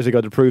from 2 years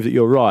ago to prove that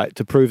you're right,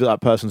 to prove that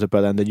that person's a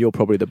bellend, then you're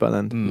probably the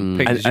bellend.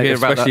 And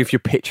especially if you're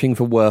pitching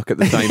for work at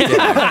the same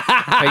time.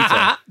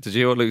 Peter, did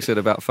you hear what Luke said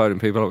about phoning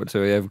people up at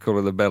 2 a.m.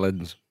 calling them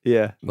bellends?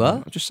 Yeah. What?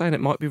 I'm just saying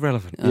it might be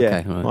relevant.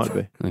 Yeah, right. might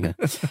be. Okay.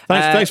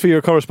 Thanks for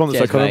your correspondence,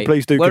 Cheers, Connor. mate.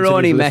 Please do. We're only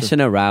continue to messing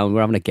listen. around.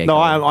 We're having a gig. No,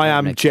 I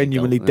am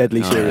genuinely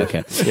deadly serious.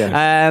 Okay.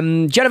 Yeah.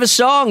 Jennifer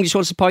Song just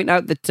wants to point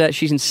out that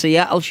she's in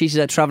Seattle. She's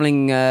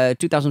travelling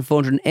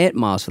 2,408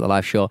 miles for the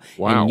live show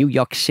in New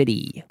York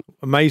City.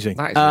 Amazing.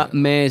 That is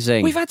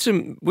amazing. We've had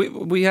some. We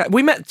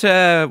met.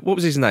 What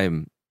was his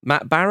name?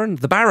 Matt Barron,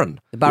 the Baron,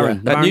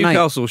 Baron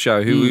Newcastle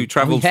show, who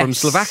travelled from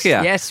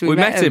Slovakia. Yes, we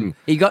met him.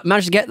 He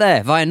managed to get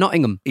there via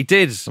Nottingham. He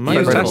did.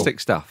 Fantastic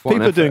stuff.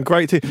 People are doing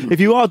great too. If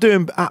you are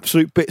doing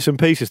absolute bits and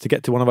pieces to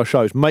get to one of our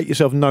shows, make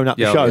yourself known at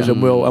the shows,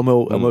 and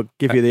we'll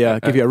give you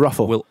a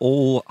ruffle. We'll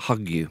all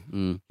hug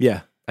you.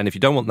 Yeah. And if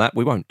you don't want that,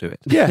 we won't do it.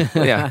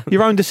 Yeah.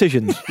 Your own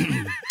decisions.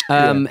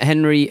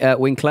 Henry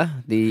Winkler,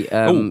 the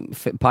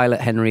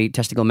pilot Henry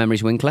Testicle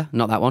Memories Winkler,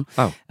 not that one,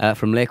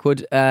 from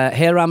Lakewood.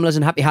 Hey Ramblers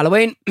and happy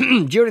Halloween.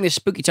 During this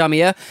spooky time of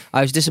year,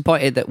 I was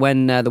disappointed that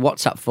when the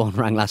WhatsApp phone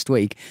rang last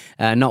week,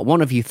 not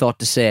one of you thought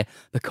to say,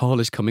 the call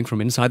is coming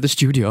from inside the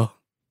studio.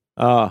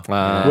 Would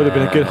have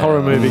been a good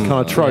horror movie kind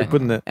of trope,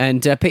 wouldn't it?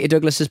 And Peter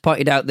Douglas has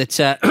pointed out that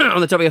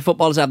on the top of your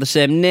footballers have the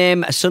same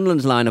name.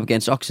 Sunderland's line-up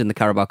against Oxford in the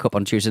Carabao Cup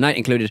on Tuesday night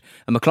included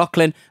a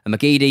McLaughlin, a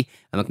McGeady,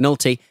 a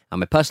McNulty, and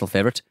my personal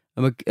favourite,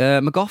 a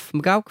McGough.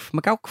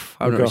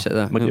 I don't know how to say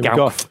that.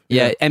 McGough.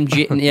 Yeah,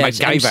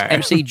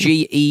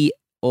 MCGEOUCH.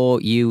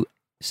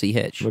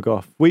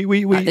 McGough. We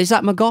Is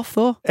that McGough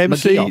though?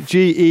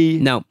 MCGE.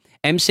 No,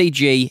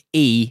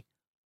 MCGEOUCH.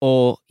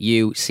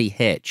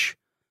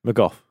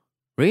 McGough.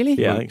 Really?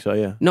 Yeah, I think so.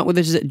 Yeah. Not with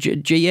this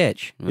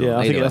GH. Yeah,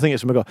 I think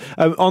it's McGough.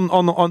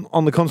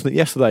 On the continent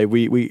yesterday,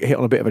 we hit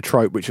on a bit of a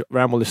trope, which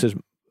Ramble listeners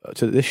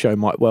to this show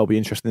might well be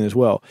interested in as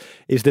well.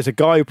 Is there's a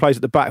guy who plays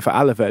at the back for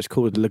Alaves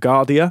called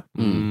LaGuardia,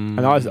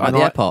 at the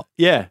airport.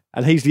 Yeah,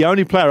 and he's the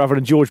only player other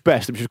than George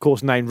Best, which is of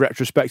course named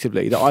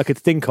retrospectively, that I could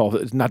think of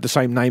that had the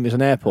same name as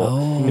an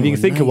airport. If you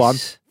can think of one,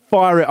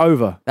 fire it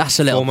over. That's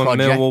a little former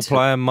project. Millwall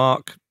player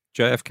Mark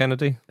JF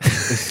Kennedy.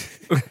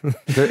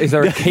 Is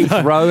there a Keith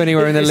Rowe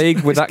anywhere in the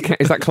league?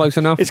 Is that close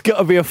enough? It's got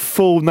to be a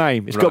full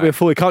name. It's got to be a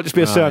full. It can't just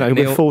be a surname.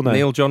 It'll be a full name.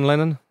 Neil John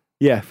Lennon.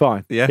 Yeah,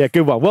 fine. Yeah,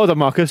 good one. Well done,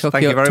 Marcus.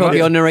 Thank you very much.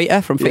 Tokyo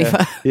narrator from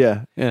FIFA.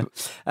 Yeah.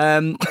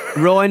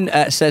 Rowan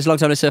says, long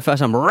time listener,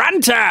 first time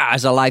ranter,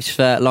 as a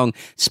lifelong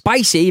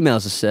spicy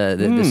emails this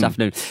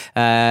afternoon.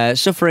 A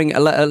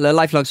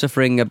lifelong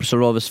suffering Bristol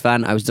Rovers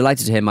fan. I was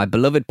delighted to hear my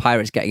beloved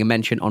Pirates getting a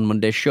mention on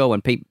Monday's show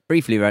when Pete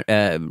briefly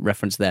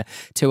referenced their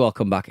 2-2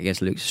 comeback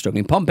against Luke's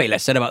struggling Pompey.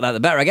 Less said about that, the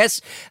better, I guess.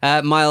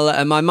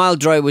 My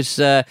mild joy was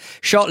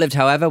short-lived,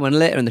 however, when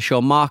later in the show,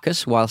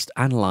 Marcus, whilst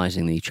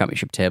analysing the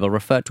championship table,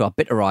 referred to our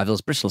bitter rivals,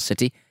 Bristol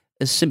City,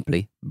 as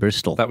simply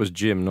Bristol. That was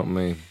Jim, not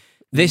me.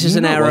 This is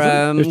an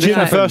error. It was Jim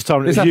the first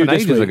time. This happened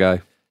ages ago.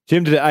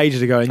 Jim did it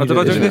ages ago. And did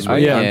I do this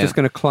one? Yeah, I'm just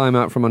going to climb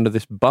out from under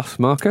this bus,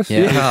 Marcus.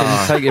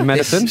 Yeah. Take your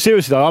medicine.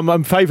 Seriously though, I'm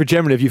in favour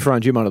generally of you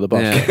throwing Jim under the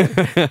bus.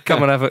 Yeah.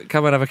 Come and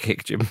have a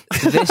kick, Jim.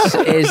 This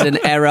is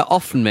an error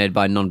often made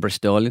by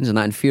non-Bristolians, and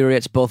that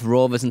infuriates both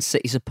Rovers and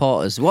City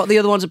supporters. What are the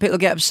other ones that people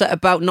get upset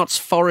about? Notts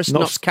Forest,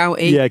 Notts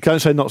County. Yeah,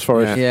 don't say Notts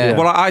Forest. Yeah.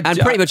 Well, and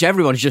pretty much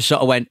everyone's just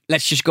sort of went,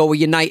 let's just go with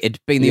United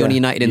being the only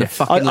United in the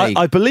fucking league.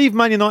 I believe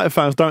Man United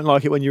fans don't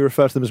like it when you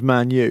refer to them as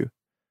Man U.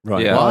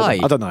 Right. Why?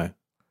 I don't know.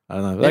 I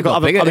don't know. They've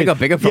got bigger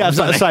problems. Yeah, I was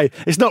about to say,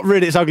 it's not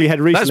really its ugly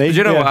head recently. Do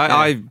you know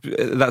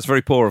what? That's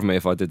very poor of me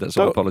if I did that,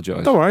 so I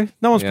apologise. Don't worry.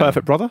 No one's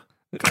perfect, brother.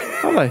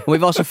 Are they?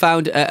 We've also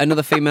found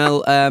another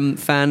female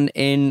fan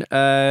in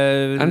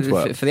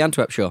Antwerp. for the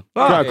Antwerp show.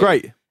 Oh,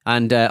 great.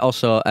 And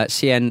also,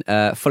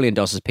 CN fully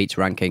endorses Pete's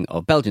ranking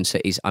of Belgian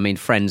cities. I mean,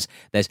 Friends,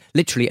 there's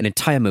literally an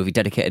entire movie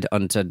dedicated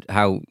onto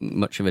how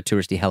much of a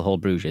touristy hellhole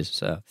Bruges is.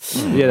 So.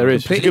 Yeah, there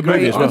is. It's a good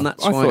movie as well. And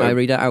that's why I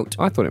read it out.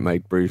 I thought it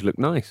made Bruges look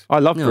nice. I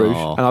love Bruges,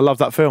 and I love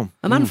that film.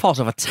 A man falls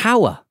off a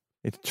tower.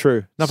 It's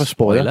true. Another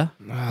spoiler.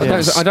 I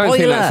don't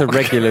think that's a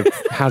regular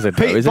hazard,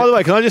 though, is it? By the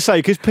way, can I just say,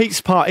 because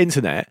Pete's part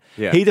internet,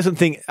 he doesn't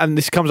think, and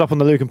this comes up on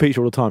the Luke and Pete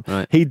show all the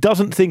time, he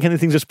doesn't think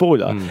anything's a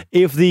spoiler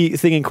if the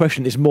thing in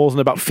question is more than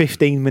about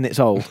 15 minutes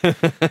old.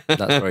 That's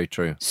very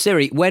true.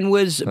 Siri, when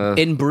was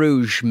In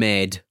Bruges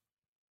made?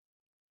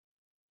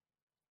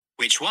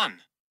 Which one?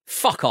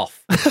 Fuck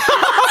off.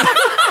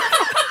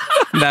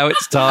 Now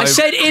it's time. I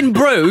said In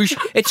Bruges.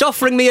 It's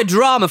offering me a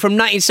drama from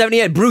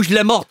 1978, Bruges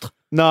Le Mort.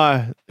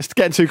 No, it's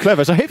getting too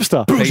clever. It's a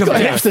hipster. It's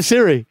got a hipster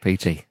Siri.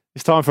 PT.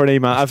 It's time for an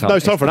email.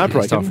 It's time for an ad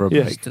break. It's time for a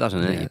break.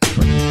 2008.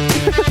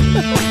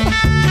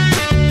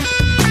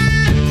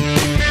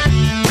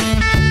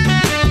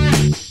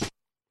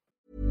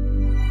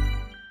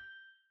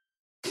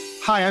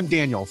 Hi, I'm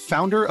Daniel,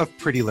 founder of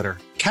Pretty Litter.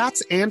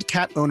 Cats and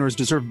cat owners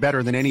deserve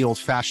better than any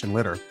old-fashioned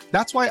litter.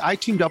 That's why I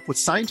teamed up with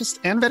scientists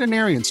and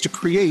veterinarians to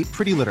create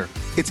Pretty Litter.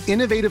 Its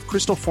innovative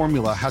crystal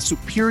formula has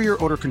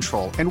superior odor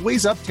control and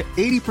weighs up to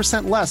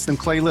 80% less than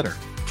clay litter.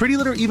 Pretty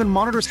Litter even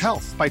monitors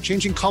health by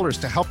changing colors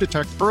to help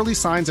detect early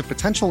signs of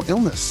potential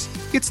illness.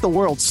 It's the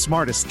world's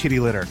smartest kitty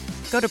litter.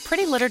 Go to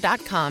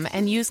prettylitter.com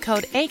and use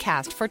code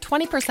ACAST for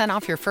 20%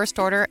 off your first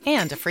order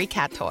and a free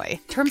cat toy.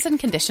 Terms and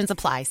conditions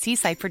apply. See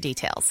site for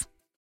details.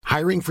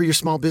 Hiring for your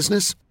small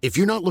business? If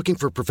you're not looking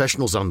for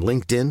professionals on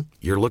LinkedIn,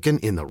 you're looking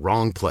in the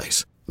wrong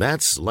place.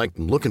 That's like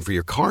looking for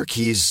your car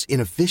keys in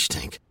a fish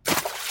tank.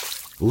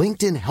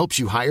 LinkedIn helps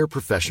you hire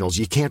professionals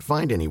you can't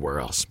find anywhere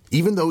else,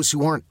 even those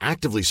who aren't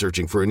actively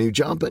searching for a new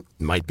job but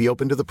might be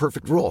open to the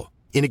perfect role.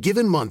 In a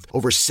given month,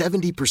 over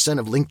 70%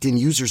 of LinkedIn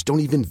users don't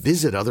even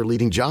visit other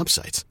leading job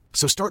sites.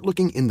 So start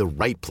looking in the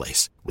right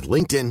place. With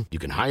LinkedIn, you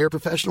can hire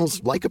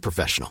professionals like a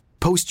professional.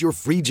 Post your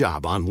free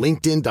job on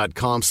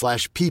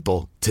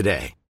linkedin.com/people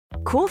today.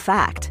 Cool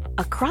fact,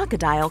 a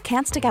crocodile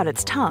can't stick out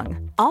its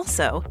tongue.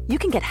 Also, you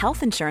can get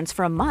health insurance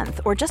for a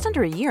month or just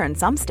under a year in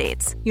some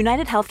states.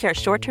 United Healthcare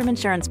short-term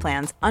insurance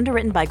plans,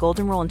 underwritten by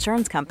Golden Rule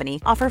Insurance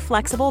Company, offer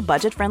flexible,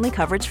 budget-friendly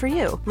coverage for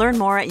you. Learn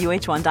more at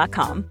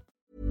uh1.com.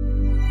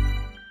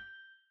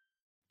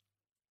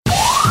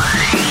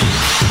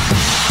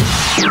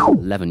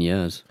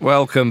 Years.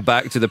 Welcome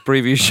back to the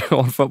preview show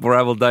on Football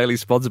Ramble Daily,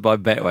 sponsored by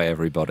Betway,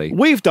 everybody.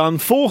 We've done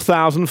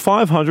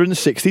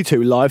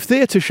 4,562 live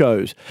theatre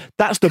shows.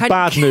 That's the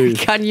bad news.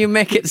 Can you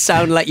make it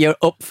sound like you're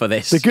up for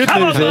this? The good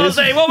news is,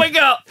 what we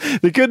got?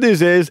 The good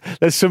news is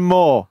there's some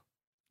more.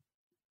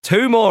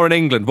 2 more in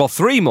England. Well,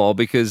 3 more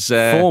because...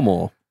 4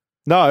 more.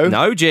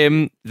 No,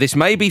 Jim. This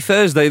may be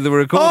Thursday that we're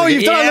recording. Oh,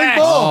 you've done a link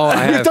ball.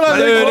 You've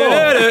done a link ball.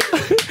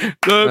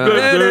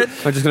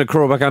 I'm just going to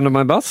crawl back under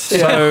my bus. So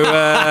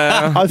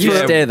you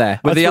stay there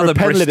with the other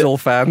Bristol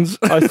fans.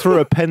 I threw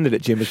a pen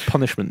at Jim as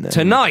punishment there.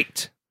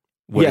 Tonight,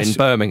 we're in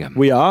Birmingham.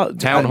 We are.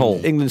 Town Hall.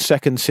 England's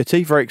second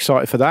city. Very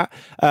excited for that.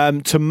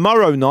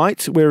 Tomorrow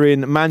night, we're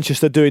in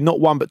Manchester doing not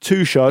 1 but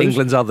 2 shows.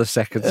 England's other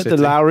second at city.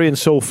 the Lowry in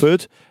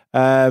Salford.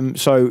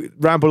 So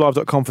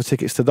ramblelive.com for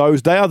tickets to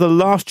those. They are the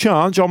last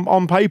chance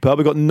on paper.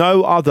 We've got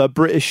no other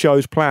British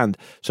shows planned,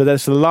 so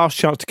that's the last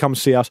chance to come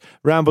see us.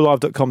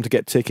 ramblelive.com to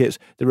get tickets.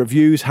 The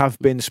reviews have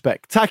been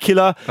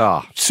spectacular.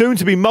 Soon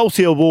to be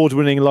multi-award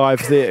winning live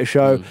theatre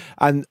show.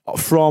 And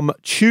from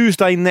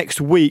Tuesday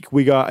next week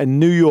we go in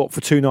New York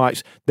for 2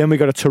 nights, then we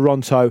go to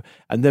Toronto,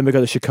 and then we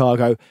go to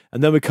Chicago,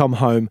 and then we come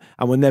home,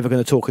 and we're never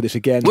going to talk of this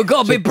again. We've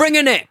got to be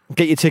bringing it.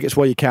 Get your tickets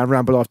while you can.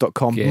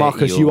 ramblelive.com.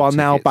 Marcus, you are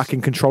now back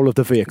in control of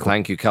the vehicle.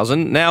 Thank you,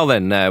 cousin. Now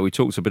then, we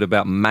talked a bit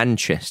about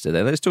Manchester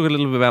there. Let's talk a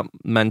little bit about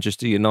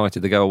Manchester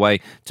United. They go away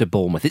to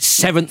Bournemouth. It's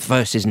 7th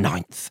versus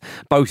 9th.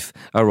 Both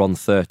are on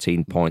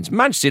 13 points.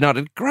 Manchester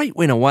United, great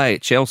win away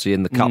at Chelsea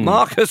in the Cup.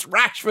 Marcus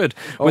Rashford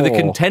with a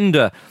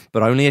contender,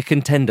 but only a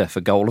contender for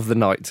goal of the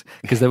night,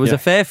 because there was a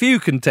fair few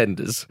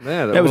contenders.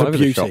 Yeah, that was a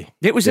beauty.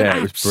 It was an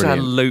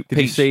absolute peach.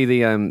 Did you see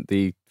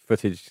the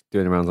footage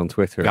doing the rounds on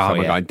Twitter?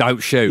 Going, don't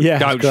shoot,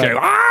 don't shoot.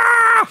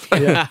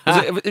 Yeah.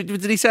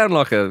 Did he sound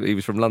like he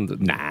was from London?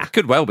 Nah.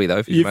 Could well be, though,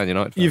 if you're Man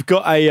United fan. You've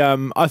got a...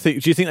 do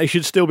you think they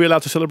should still be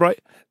allowed to celebrate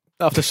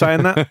after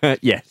saying that?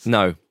 Yes.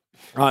 No.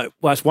 Right,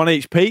 well, that's 1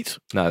 each, Pete.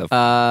 No.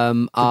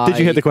 Did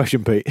you hear the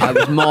question, Pete? I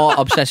was more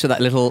obsessed with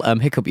that little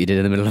hiccup you did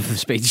in the middle of the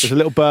speech. There's a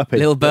little burpee.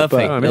 Little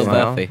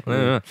burpee.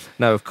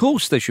 No, of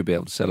course they should be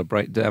able to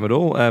celebrate, damn it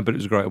all, but it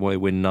was a great away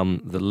win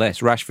nonetheless.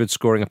 Rashford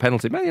scoring a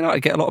penalty. Man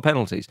United get a lot of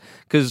penalties,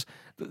 because...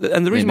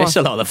 And the reason they missed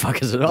a lot of the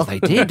fuckers as well. They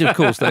did, of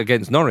course,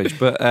 against Norwich,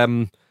 but...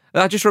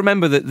 I just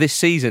remember that this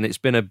season it's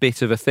been a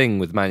bit of a thing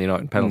with Man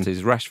United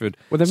penalties. Rashford...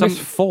 Well, they've missed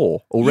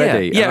 4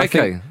 already. Yeah,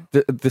 okay.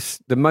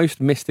 The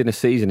most missed in a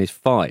season is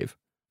 5.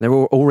 They're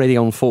already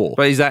on 4.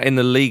 But is that in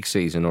the league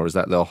season or is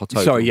that the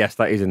total? Sorry, yes,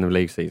 that is in the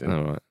league season.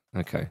 All right.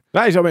 Okay.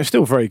 That is, I mean, it's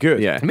still very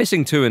good. Yeah.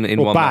 Missing 2 in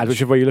or one bad, match.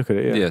 whichever way you look at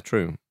it. Yeah,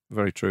 true.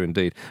 Very true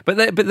indeed. But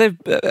they've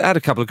had a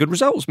couple of good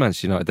results,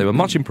 Manchester United. They were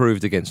much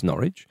improved against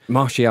Norwich.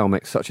 Martial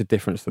makes such a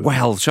difference to them.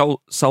 Well,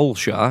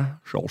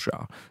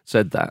 Solskjaer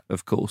said that,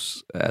 of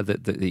course,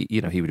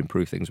 that he would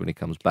improve things when he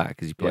comes back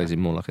because he plays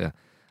him more like a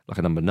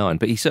number 9.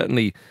 But he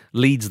certainly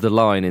leads the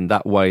line in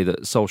that way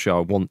that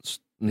Solskjaer wants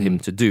him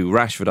to do.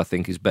 Rashford, I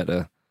think, is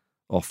better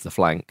off the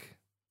flank.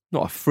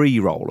 Not a free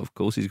role, of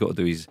course. He's got to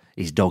do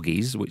his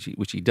doggies,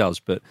 which he does.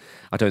 But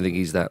I don't think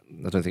he's that.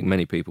 I don't think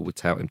many people would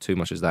tout him too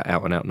much as that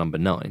out and out number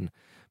 9.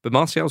 But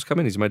Martial's come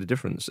in; he's made a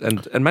difference.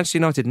 And Manchester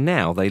United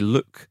now they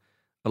look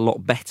a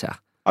lot better.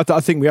 I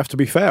think we have to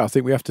be fair. I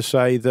think we have to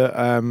say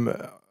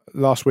that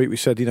last week we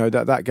said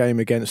that game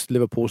against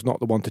Liverpool's not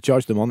the one to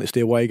judge them on. It's the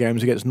away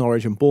games against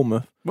Norwich and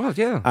Bournemouth. Well,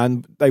 yeah,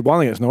 and they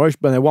won against Norwich,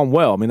 but they won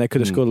well. I mean, they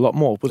could have scored a lot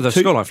more. But the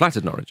scoreline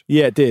flattered Norwich.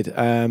 Yeah, it did.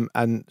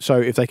 And so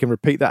if they can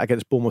repeat that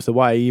against Bournemouth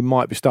away, you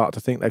might be starting to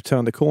think they've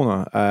turned the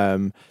corner.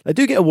 They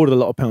do get awarded a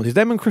lot of penalties.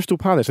 Them and Crystal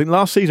Palace. I think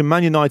last season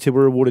Man United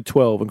were awarded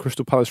 12 and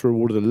Crystal Palace were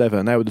awarded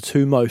 11. They were the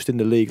 2 most in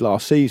the league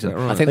last season.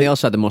 Right? I think they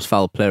also had the most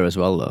foul player as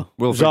well, though.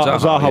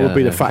 Zaha would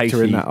be the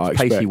factor in that. I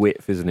expect. Pacey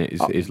width, isn't it?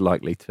 Is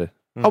likely to.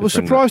 I was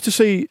surprised to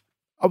see.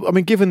 I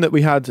mean, given that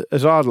we had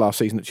Hazard last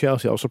season at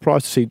Chelsea, I was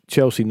surprised to see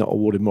Chelsea not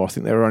awarded more. I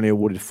think they were only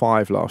awarded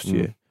 5 last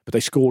year, but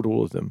they scored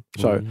all of them.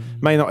 So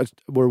Man United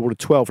were awarded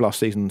 12 last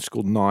season and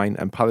scored 9,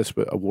 and Palace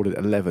were awarded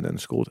 11 and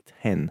scored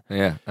 10.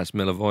 Yeah, that's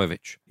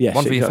Milivojevic. Yes,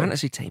 one for your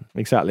fantasy team.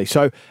 Exactly.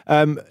 So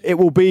it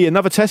will be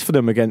another test for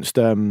them against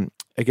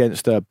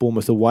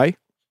Bournemouth away.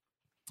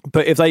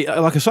 But if they,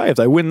 like I say, if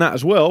they win that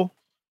as well,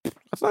 I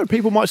don't know,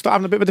 people might start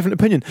having a bit of a different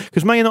opinion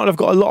because Man United have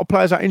got a lot of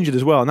players out injured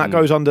as well, and that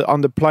goes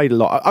underplayed a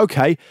lot.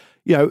 Okay.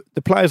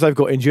 The players they've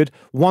got injured,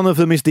 one of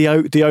them is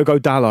Diogo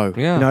Dalot.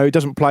 Yeah. He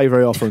doesn't play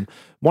very often.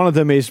 One of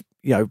them is,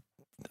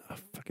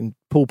 fucking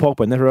Paul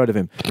Pogba, never heard of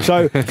him.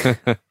 So,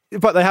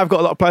 but they have got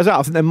a lot of players out.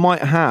 I think they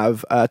might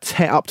have up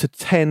to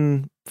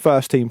 10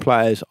 first-team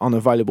players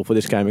unavailable for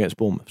this game against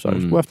Bournemouth. So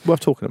it's worth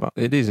talking about.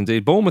 It is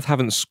indeed. Bournemouth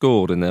haven't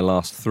scored in their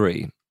last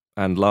 3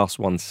 and last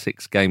won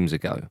 6 games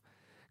ago.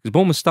 Because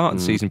Bournemouth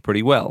started the season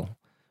pretty well.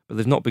 But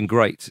they've not been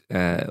great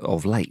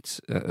of late,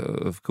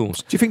 of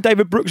course. Do you think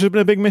David Brooks has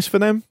been a big miss for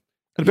them?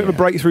 Had a bit of a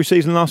breakthrough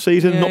season last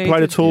season, not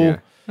played at all.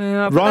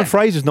 Yeah. Ryan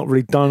Fraser's not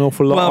really done an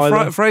awful lot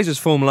either. Fraser's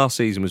form last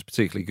season was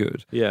particularly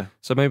good. Yeah.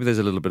 So maybe there's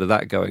a little bit of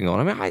that going on.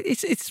 I mean,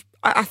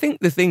 I think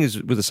the thing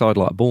is with a side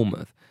like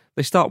Bournemouth,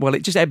 they start well.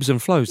 It just ebbs and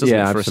flows, doesn't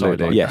it? For a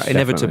side like that?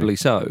 Inevitably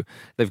so.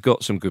 They've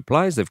got some good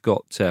players. They've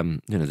got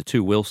the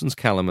 2 Wilsons,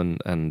 Callum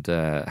and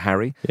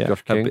Harry. Yeah.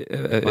 Josh King.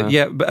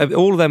 But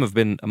all of them have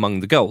been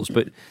among the goals,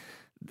 but.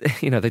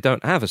 They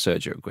don't have a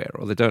Sergio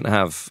Aguero. They don't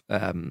have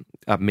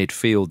a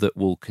midfield that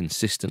will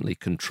consistently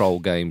control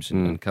games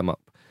and come up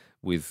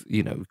with,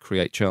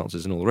 create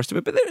chances and all the rest of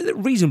it. But they're a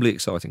reasonably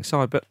exciting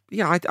side. But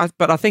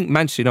I think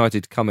Manchester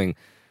United coming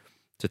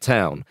to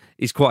town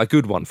is quite a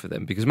good one for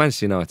them because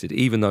Manchester United,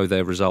 even though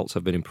their results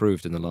have been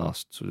improved in the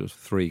last sort of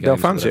 3 games, they'll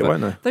fancy it,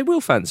 won't they? They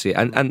will fancy it.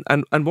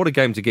 And what a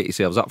game to get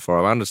yourselves up for.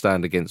 I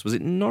understand was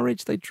it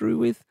Norwich they drew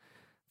with?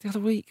 The other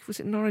week, was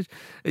it Norwich?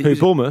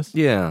 Bournemouth?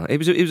 Yeah, it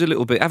was a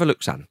little bit. Have a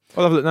look, Sam.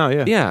 I'll have a look now.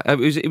 Yeah, yeah.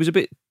 It was a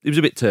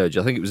bit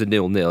turgid. I think it was a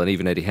 0-0, and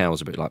even Eddie Howe was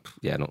a bit like,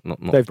 not.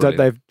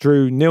 They've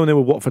drew 0-0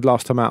 with Watford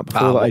last time out.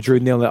 Before that, they drew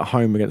 0-0 at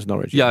home against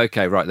Norwich. Yeah,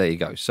 okay, right there you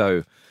go.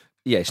 So,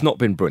 it's not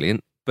been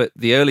brilliant, but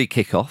the early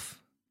kickoff.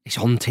 It's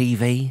on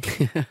TV.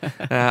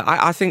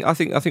 I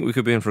think we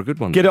could be in for a good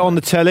one. Get it on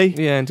the telly.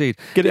 Yeah, indeed.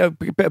 Get a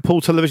bit of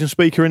Paul television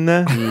speaker in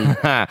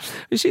there.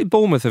 You see,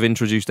 Bournemouth have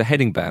introduced a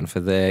heading ban for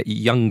their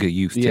younger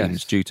youth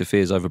teams due to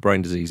fears over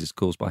brain diseases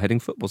caused by heading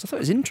footballs. I thought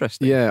it was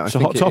interesting. Yeah, it's a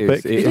hot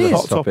topic. It is a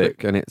hot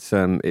topic, and it's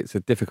a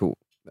difficult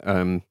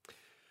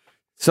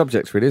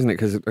subject, really, isn't it?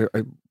 Because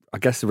I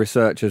guess the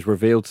research has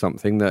revealed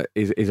something that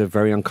is a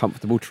very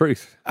uncomfortable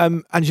truth.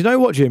 And you know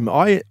what, Jim?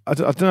 I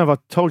don't know if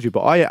I told you,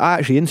 but I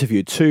actually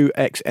interviewed 2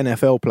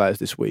 ex-NFL players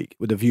this week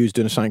with the views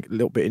doing something a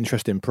little bit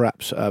interesting,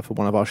 perhaps, for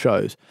one of our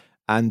shows.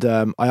 And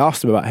I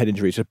asked them about head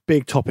injuries, a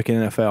big topic in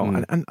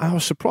NFL. And I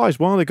was surprised.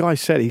 One of the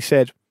guys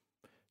said,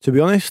 to be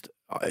honest,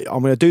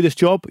 I'm going to do this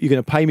job. You're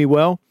going to pay me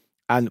well.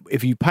 And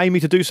if you pay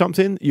me to do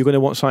something, you're going to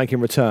want something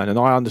in return. And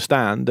I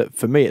understand that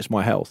for me, it's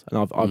my health.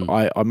 And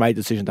I made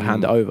the decision to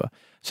hand it over.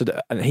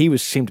 And he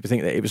seemed to be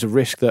thinking that it was a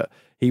risk that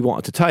he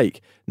wanted to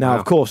take. Now,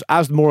 of course,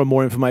 as more and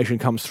more information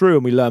comes through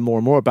and we learn more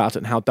and more about it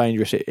and how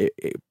dangerous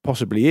it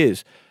possibly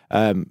is,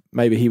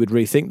 maybe he would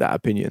rethink that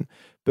opinion.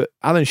 But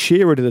Alan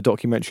Shearer did a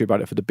documentary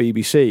about it for the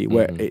BBC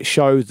where it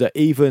showed that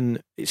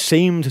it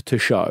seemed to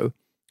show,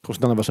 of course,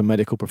 none of us are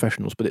medical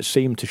professionals, but it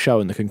seemed to show,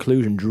 and the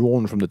conclusion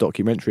drawn from the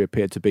documentary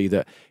appeared to be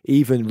that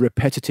even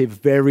repetitive,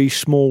 very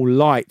small,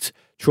 light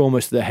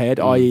traumas to the head,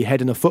 i.e.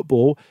 head in a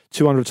football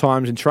 200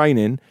 times in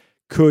training,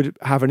 could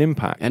have an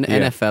impact. And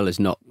NFL is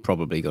not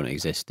probably going to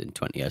exist in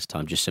 20 years'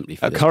 time, just simply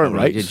for at current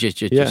rates. Just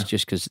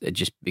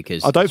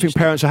because I don't think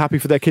parents are happy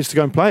for their kids to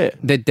go and play it.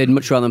 They'd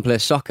much rather than play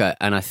soccer,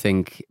 and I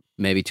think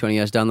maybe 20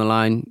 years down the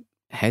line,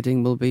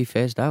 heading will be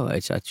phased out.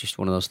 It's just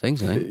one of those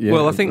things, I think. Yeah,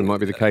 well, I think it might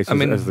be the case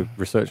as the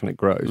research on it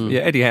grows.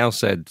 Yeah, Eddie Howe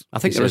said... I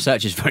think the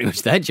research is very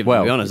much there, Jim,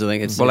 to be honest. I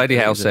think it's... Well, Eddie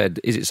Howe said,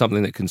 is it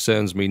something that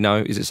concerns me? No.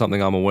 Is it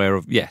something I'm aware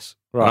of? Yes.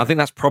 Right. And I think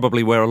that's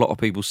probably where a lot of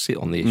people sit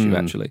on the issue,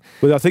 actually.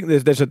 Well, I think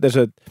there's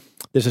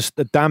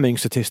a damning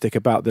statistic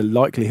about the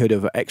likelihood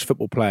of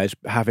ex-football players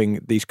having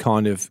these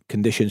kind of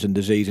conditions and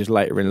diseases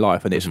later in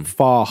life, and it's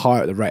far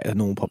higher at the rate of the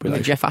normal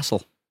population. Jeff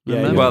Hassel.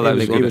 Yeah, well, that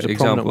was a good a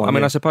example. one, I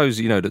mean, I suppose,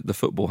 that the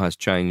football has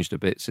changed a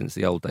bit since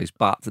the old days,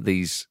 but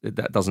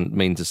that doesn't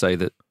mean to say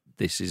that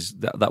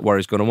that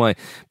worry's gone away.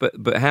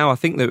 But how I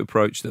think the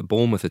approach that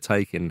Bournemouth are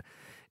taking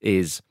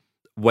is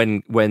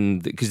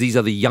because these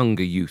are the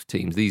younger youth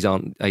teams. These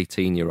aren't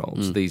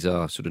 18-year-olds. These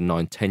are sort of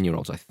 9,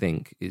 10-year-olds, I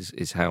think,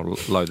 is how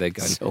low they're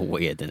going. So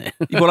weird, isn't it?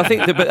 Well, I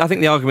think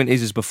the argument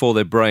is before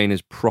their brain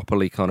is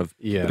properly kind of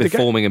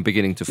forming and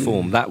beginning to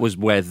form. That was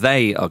where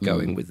they are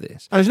going with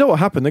this. And you know what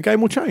happened? The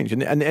game will change,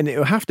 and it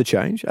will have to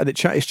change. And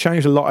it's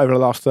changed a lot over the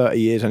last 30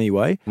 years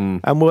anyway.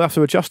 And we'll have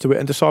to adjust to it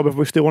and decide whether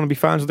we still want to be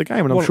fans of the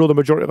game. And I'm sure the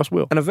majority of us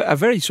will. And a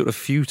very sort of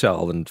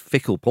futile and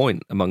fickle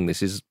point among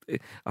this is,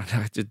 I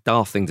know it's a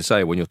daft thing to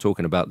say when you're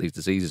talking about these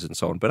diseases and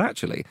so on, but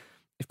actually,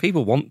 if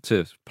people want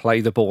to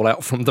play the ball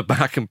out from the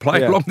back and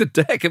play along the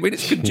deck, I mean,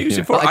 it's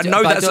conducive for it. I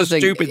know that's a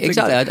stupid thing.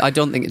 Exactly. I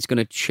don't think it's going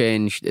to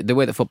change the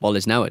way that football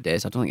is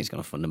nowadays. I don't think it's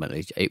going to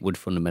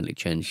fundamentally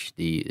change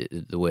the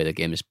way the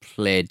game is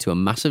played to a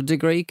massive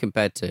degree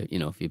compared to,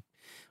 if you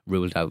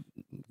ruled out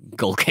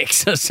goal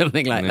kicks or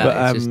something like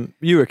that. But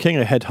you were king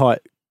of head height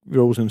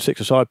rules and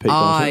six-a-side people.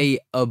 I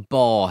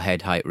abhor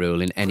head height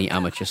rule in any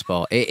amateur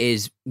sport. It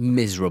is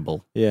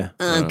miserable. Yeah.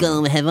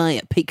 Go head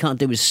height. Pete can't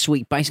do his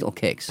sweet bicycle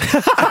kicks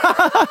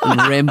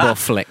and rainbow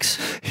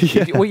flicks.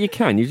 Yeah. Well, you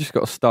can. You just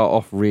got to start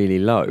off really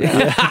low.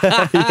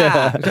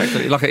 Yeah.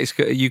 Exactly. Like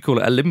you call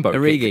it a limbo.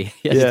 Origi.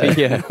 Yes.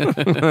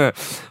 Yeah.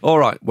 All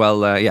right.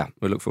 Well,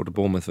 we look forward to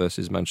Bournemouth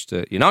versus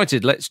Manchester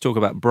United. Let's talk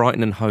about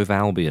Brighton and Hove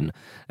Albion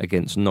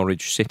against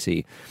Norwich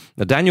City.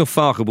 Now, Daniel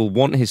Farke will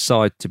want his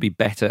side to be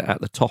better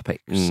at the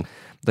topics.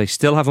 They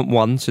still haven't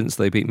won since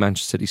they beat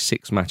Manchester City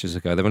 6 matches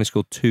ago. They've only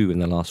scored 2 in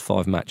the last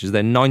 5 matches.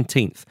 They're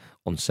 19th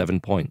on 7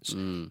 points.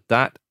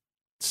 That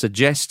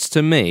suggests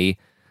to me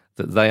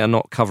that they are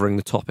not covering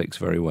the topics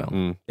very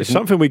well. It's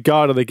something we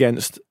guarded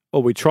against,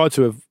 or we tried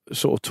to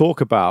sort of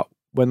talk about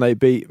when they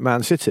beat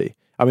Man City.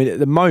 I mean, at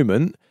the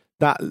moment,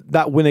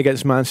 that win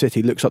against Man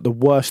City looks like the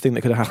worst thing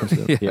that could have happened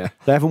to them. Yeah.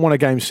 They haven't won a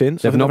game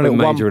since. They've not been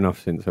major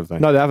enough since, have they?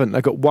 No, they haven't.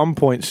 They've got 1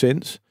 point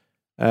since.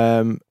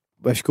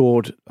 They've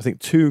scored, I think,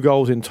 2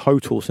 goals in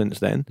total since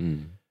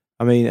then.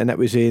 I mean, and that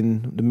was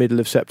in the middle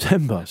of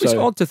September. It's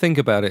odd to think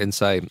about it and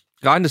say,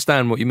 I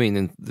understand what you mean,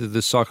 and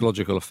the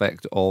psychological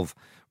effect of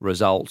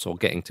results or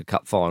getting to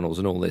cup finals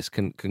and all this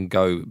can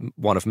go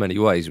one of many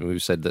ways.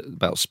 We've said that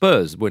about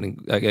Spurs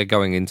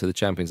going into the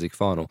Champions League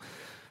final.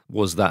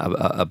 Was that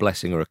a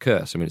blessing or a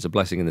curse? I mean, it's a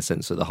blessing in the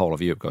sense that the whole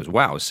of Europe goes,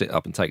 wow, sit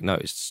up and take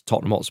notice.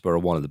 Tottenham Hotspur are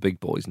one of the big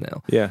boys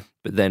now. Yeah.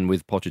 But then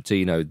with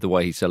Pochettino, the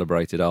way he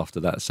celebrated after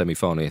that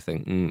semi-final, you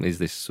think, is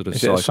this sort of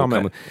cycle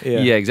coming?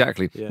 Yeah,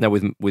 exactly. Yeah. Now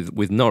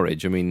with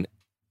Norwich, I mean,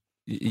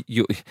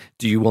 do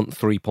you want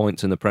 3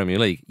 points in the Premier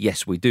League?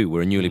 Yes, we do.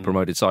 We're a newly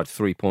promoted side.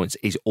 3 points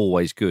is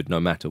always good, no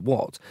matter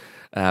what.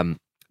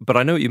 But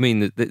I know what you mean,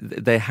 that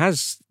there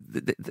has,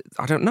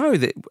 I don't know,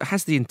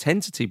 has the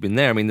intensity been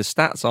there? I mean, the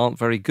stats aren't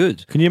very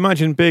good. Can you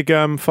imagine big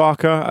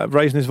Farke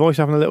raising his voice,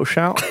 having a little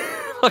shout?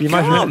 Can you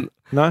imagine it?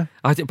 No?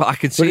 But I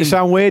can see Would it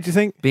sound weird, do you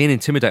think? Being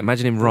intimidated.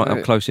 Imagine him right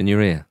up close in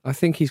your ear. I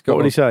think he's got... What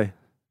would he say?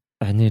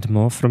 I need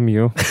more from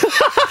you.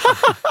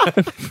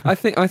 I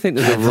think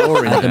there's a roar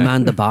in there. I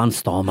demand the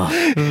barnstormer.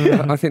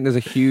 I think there's a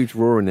huge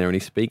roar in there, and he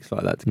speaks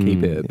like that to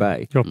keep it at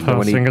bay. Your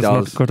passing is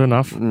not good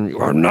enough.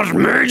 You're not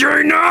major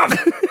enough.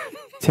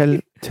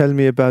 Tell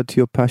me about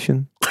your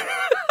passion.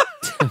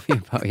 Tell me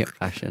about your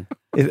passion,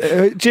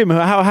 Jim.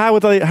 How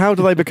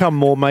do they become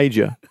more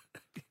major?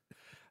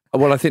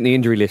 Well, I think the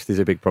injury list is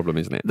a big problem,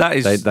 isn't it? That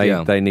is,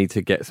 they need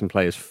to get some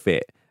players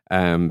fit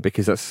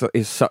because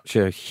is such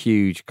a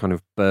huge kind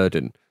of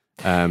burden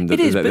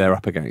that they're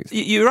up against.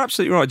 You're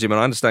absolutely right, Jim, and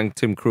I understand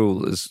Tim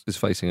Krul is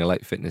facing a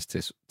late fitness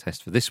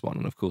test for this one,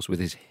 and of course with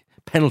his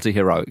penalty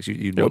heroics,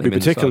 it would be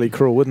particularly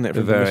cruel, wouldn't it?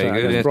 Very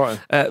good.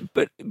 Yeah.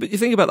 But you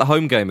think about the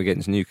home game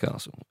against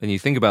Newcastle, and you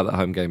think about that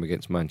home game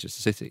against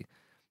Manchester City.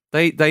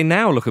 They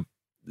now look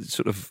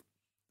sort of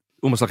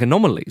almost like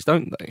anomalies,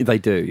 don't they? They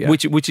do, yeah.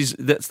 Which is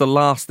that's the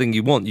last thing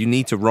you want. You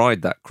need to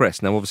ride that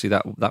crest. Now, obviously,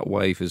 that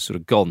wave has sort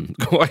of gone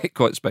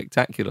quite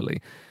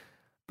spectacularly.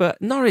 But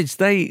Norwich,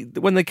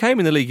 when they came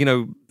in the league,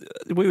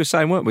 we were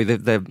saying, weren't we?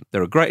 They're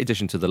a great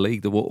addition to the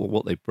league.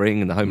 What they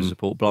bring and the home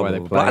support, blah blah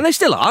blah, and they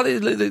still are.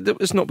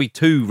 Let's not be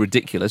too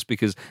ridiculous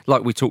because,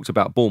 like we talked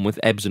about, Bournemouth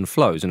ebbs and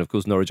flows, and of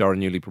course Norwich are a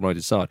newly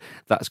promoted side.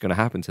 That's going to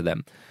happen to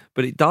them.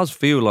 But it does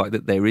feel like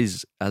that there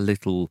is a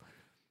little.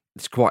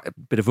 It's quite a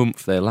bit of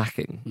oomph they're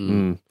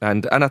lacking.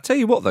 And I tell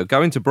you what, though,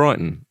 going to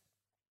Brighton.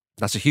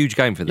 That's a huge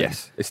game for them.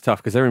 Yes, it's tough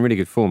because they're in really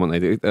good form, aren't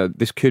they?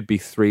 This could be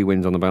 3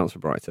 wins on the bounce for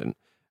Brighton.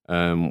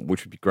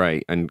 which would be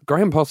great. And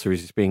Graham Potter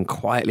is just being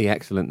quietly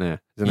excellent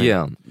there, isn't he?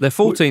 Yeah, they're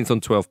 14th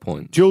on 12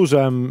 points. Jules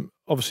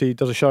obviously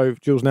does a show,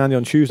 Jules Nandy,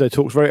 on Tuesday,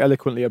 talks very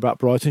eloquently about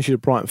Brighton. She's a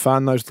Brighton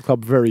fan, knows the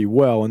club very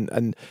well,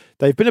 and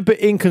they've been a bit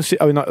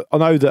inconsistent. I mean, I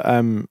know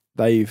that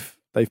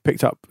they've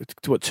picked up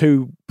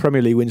 2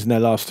 Premier League wins in their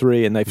last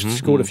 3, and they've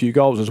scored a few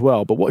goals as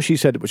well. But what she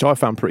said, which I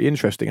found pretty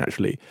interesting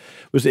actually,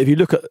 was that if you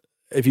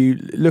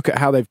look at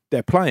how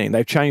they're playing,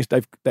 they've changed.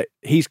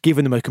 He's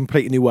given them a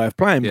completely new way of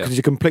playing because he's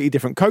a completely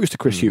different coach to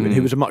Chris Hughton,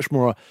 who was a much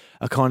more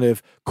a kind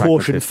of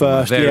caution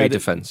first, very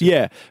defensive.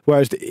 Yeah,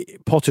 whereas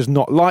Potter's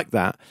not like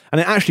that,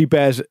 and it actually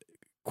bears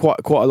quite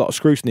a lot of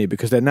scrutiny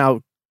because they're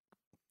now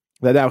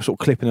sort of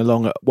clipping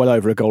along at well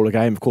over a goal a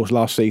game. Of course,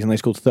 last season they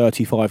scored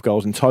 35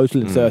 goals in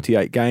total in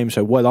 38 games,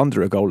 so well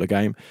under a goal a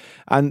game.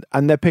 And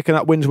they're picking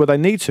up wins where they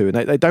need to. And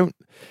they don't.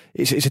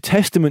 It's a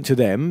testament to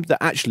them that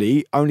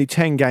actually only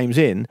 10 games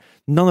in,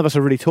 none of us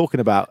are really talking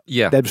about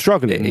them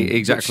struggling.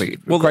 Exactly.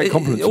 Well, great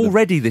compliment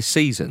already this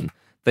season,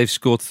 they've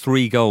scored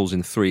 3 goals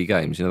in 3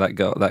 games. You know,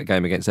 that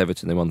game against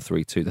Everton, they won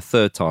 3-2. The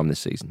third time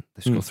this season,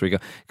 they scored 3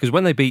 goals. Because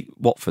when they beat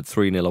Watford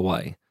 3-0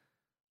 away,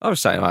 I was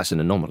saying, that's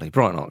an anomaly.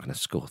 Brighton aren't going to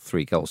score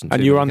 3 goals.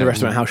 And you were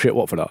underestimating how shit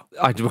Watford are.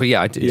 I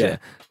did, yeah.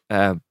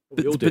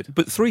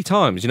 But 3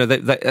 times, you know,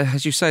 they,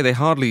 as you say, they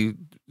hardly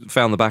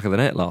found the back of the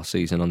net last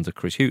season under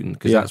Chris Hughton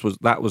because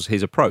that was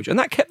his approach. And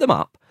that kept them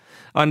up.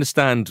 I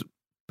understand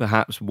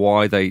perhaps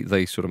why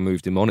they sort of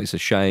moved him on. It's a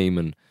shame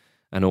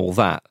and all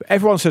that.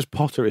 Everyone says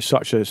Potter is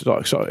such an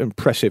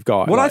impressive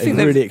guy. Well, I think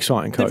they're really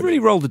exciting coach. They've really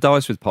rolled the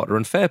dice with Potter,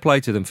 and fair play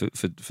to them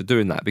for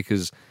doing that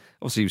because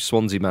obviously he was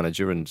Swansea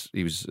manager and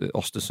he was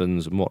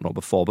Ostersund's and whatnot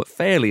before, but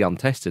fairly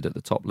untested at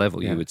the top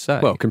level, you would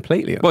say. Well,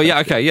 completely untested. Well, yeah,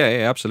 okay,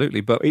 yeah,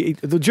 absolutely. But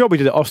the job he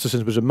did at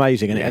Ostersund's was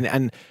amazing,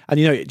 and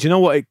you know, do you know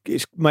what?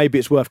 Maybe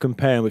it's worth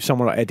comparing with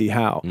someone like Eddie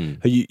Howe, who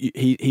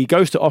he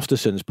goes to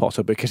Ostersund's,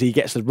 Potter, because he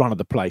gets the run of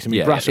the place. I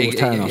mean, Brassel was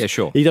telling us,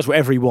 sure. He does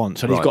whatever he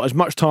wants, and he's got as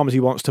much time as he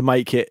wants to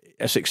make it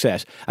a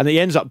success, and he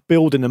ends up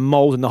building and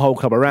moulding the whole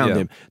club around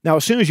him. Now,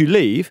 as soon as you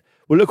leave,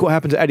 well, look what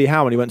happened to Eddie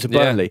Howe when he went to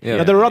Burnley.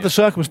 Now, there are other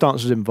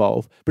circumstances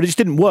involved, but it just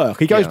didn't work.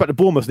 He goes back to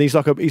Bournemouth and he's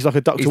like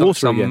a duck to water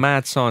some again.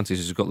 mad scientist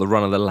who's got the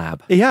run of the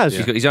lab. He has.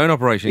 He's got his own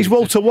operation. He's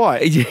Walter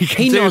White.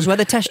 He knows where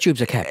the test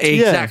tubes are kept.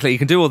 Exactly. He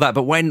can do all that,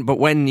 but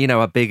when you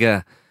know a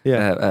bigger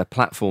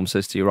platform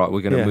says to you, right, we're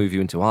going to move you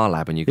into our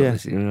lab, and you've got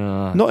this.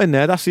 Not in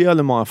there. That's the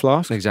Erlenmeyer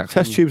flask. Exactly.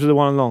 Test tubes are the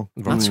one along.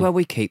 That's where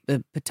we keep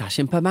the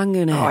potassium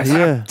permanganate.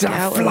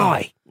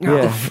 Fly.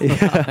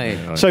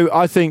 Yeah. So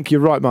I think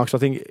you're right, Marcus. I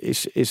think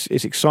it's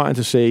exciting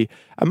to see,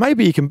 and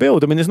maybe you can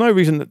build. I mean, there's no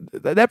reason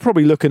that they're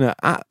probably looking at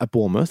a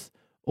Bournemouth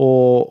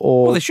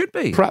or well, they should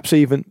be. Perhaps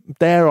even,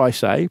 dare I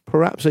say,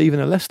 perhaps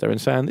even a Leicester,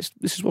 and saying this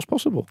is what's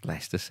possible.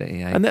 Leicester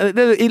City, and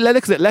they're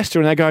looking at Leicester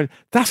and they're going,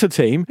 that's a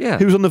team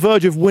who's on the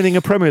verge of winning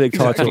a Premier League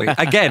title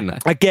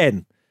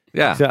again.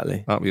 Yeah,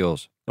 exactly. That'll be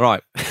yours.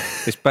 Right,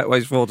 it's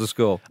Betway's 4 to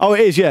score. Oh, it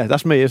is. Yeah,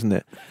 that's me, isn't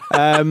it?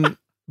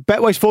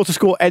 Betway's 4 to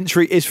score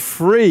entry is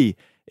free.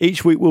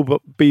 Each week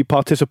we'll be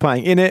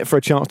participating in it for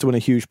a chance to win a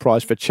huge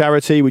prize for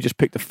charity. We just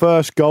pick the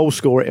first goal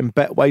scorer in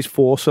Betway's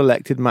 4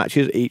 selected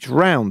matches each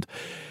round.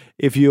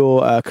 If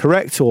you're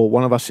correct, or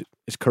one of us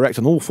is correct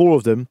on all 4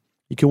 of them,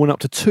 you can win up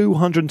to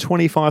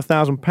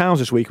 £225,000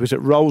 this week, because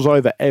it rolls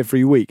over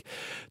every week.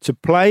 To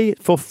play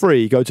for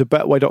free, go to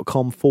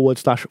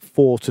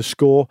betway.com/4 to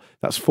score.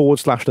 That's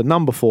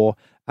 /4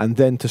 and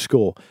then to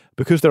score.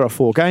 Because there are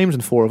 4 games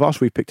and 4 of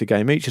us, we've picked a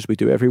game each, as we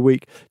do every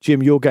week.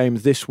 Jim, your game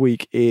this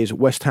week is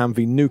West Ham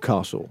v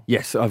Newcastle.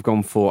 Yes, I've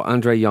gone for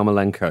Andrei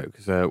Yarmolenko,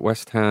 because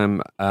West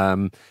Ham,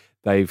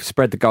 they've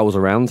spread the goals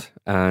around,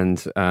 and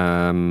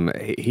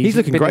he's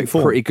looking great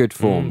form. Pretty good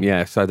form,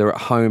 yeah. So they're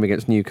at home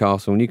against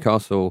Newcastle.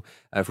 Newcastle,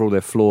 for all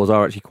their flaws,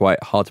 are actually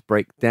quite hard to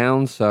break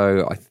down.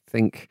 So I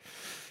think,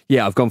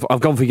 I've gone for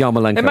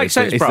Yarmolenko. It makes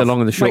sense, It's the long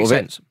and the short of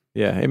it.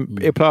 Yeah,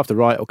 he'll play off the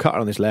right, he'll cut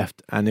it on his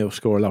left, and he'll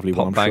score a lovely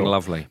one. Pop bang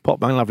lovely. Pop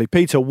bang lovely.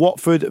 Peter,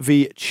 Watford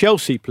v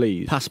Chelsea,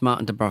 please. Past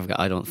Martin Dubravka,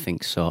 I don't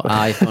think so.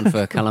 I've gone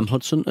for Callum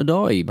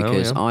Hudson-Odoi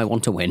because I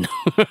want to win.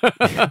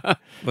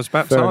 Was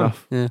about Fair time.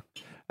 enough.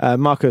 Yeah.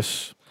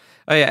 Marcus.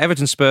 Oh yeah,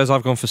 Everton Spurs.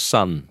 I've gone for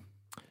Son.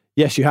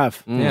 Yes, you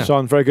have.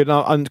 Son, very good.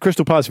 Now, and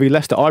Crystal Palace v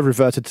Leicester, I've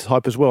reverted to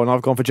type as well, and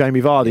I've gone for Jamie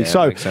Vardy.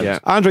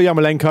 Andrei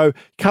Yarmolenko,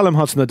 Callum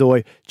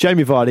Hudson-Odoi,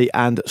 Jamie Vardy,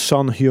 and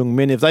Son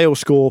Heung-min. If they all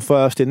score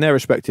first in their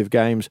respective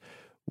games,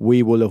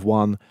 we will have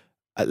won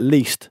at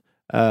least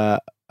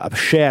a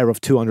share of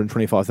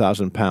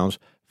 £225,000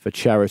 for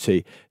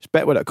charity. It's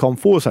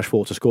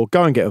betway.com/4 to score.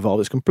 Go and get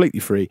involved. It's completely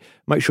free.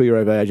 Make sure you're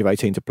over the age of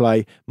 18 to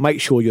play. Make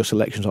sure your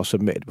selections are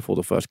submitted before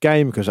the first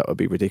game, because that would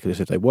be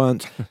ridiculous if they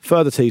weren't.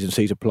 Further T's and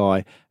C's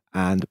apply,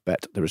 and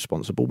bet the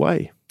responsible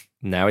way.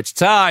 Now it's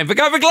time for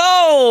Go for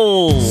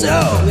Goals!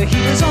 So the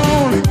heat is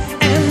on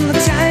and the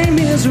time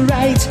is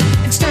right.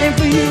 It's time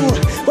for you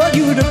to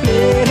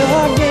play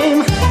the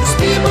game. As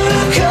people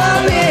are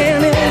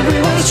coming,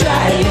 everyone's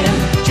trying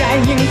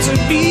to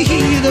be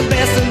the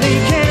best that they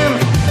can.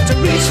 To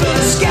reach for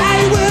the sky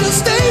where the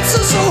stakes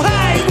are so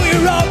high.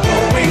 We're all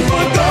going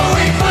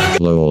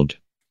for Lord.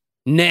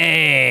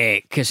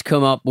 Nick! Nick has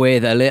come up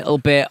with a little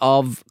bit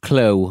of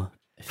clue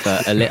for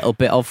a little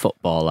bit of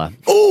footballer.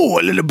 Oh,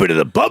 a little bit of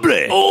the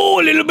bubbly. Oh,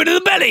 a little bit of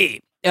the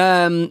belly.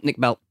 Nick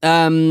Bell.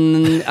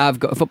 I've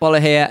got a footballer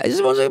here. This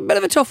one's a bit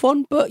of a tough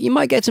one, but you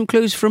might get some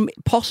clues from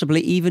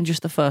possibly even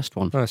just the first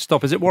one.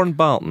 Stop. Is it Warren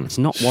Barton? It's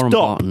not Warren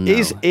Barton. No.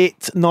 Is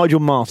it Nigel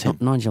Martin?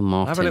 Not Nigel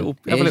Martin.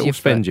 Have a little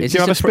spin, Jim. Do you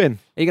have a spin?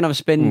 Are you going to have a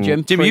spin,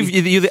 Jim? Jim,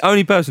 you're the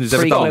only person who's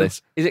ever done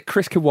this. Is it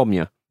Chris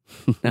Kiwomya?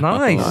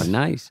 Nice. Oh,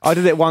 nice. I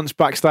did it once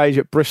backstage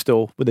at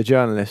Bristol with a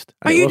journalist.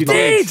 Oh, you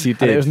did? You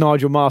did. And it was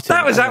Nigel Martin.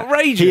 That was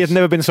outrageous. He had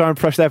never been so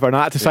impressed ever. And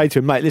I had to say to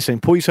him, mate,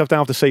 listen, pull yourself down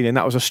off the ceiling.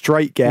 That was a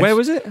straight guess. Where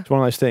was it? It's one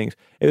of those things.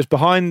 It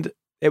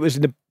was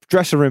in the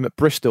dressing room at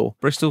Bristol.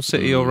 Bristol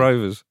City or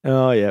Rovers?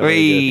 Oh, yeah.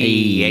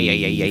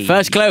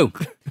 First clue.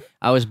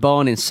 I was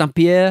born in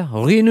Saint-Pierre,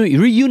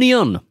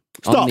 Réunion.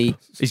 Stop.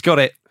 He's got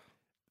it.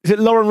 Is it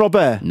Laurent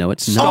Robert? No,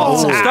 it's not.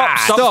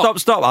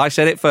 Stop. I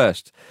said it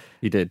first.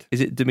 You did. Is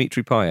it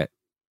Dimitri Payet?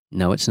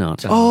 No, it's not.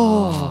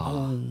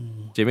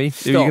 Jimmy,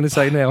 who are you going to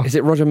say now? Is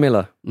it Roger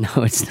Miller? No,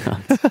 it's not.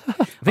 I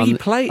think he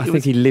played. I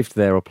think he lived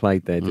there or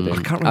played there, did he? I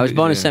can't remember. I was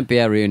born in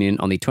Saint-Pierre Réunion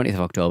on the 20th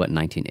of October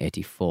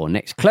 1984.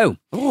 Next clue.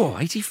 Oh,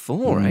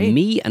 84, eh?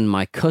 Me and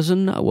my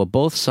cousin were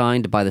both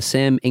signed by the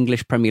same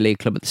English Premier League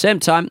club at the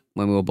same time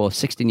when we were both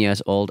 16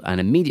 years old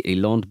and immediately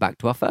loaned back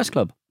to our first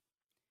club.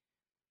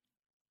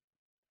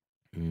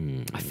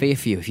 I fear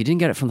for you. If you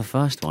didn't get it from the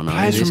first one,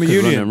 Players from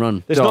Réunion. Réunion. Run and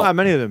run. There's not that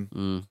many of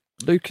them.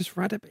 Lucas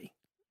Radebe.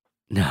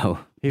 No.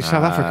 He's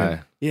South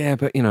African. Yeah,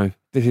 but,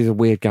 this is a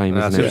weird game,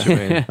 isn't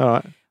it? All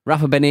right.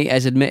 Rafa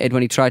Benitez admitted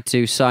when he tried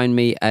to sign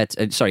me at...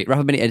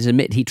 Rafa Benitez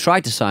admitted he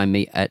tried to sign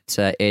me at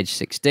age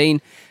 16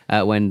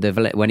 when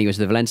he was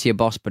the Valencia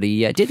boss, but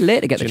he did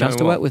later get the chance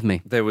to work with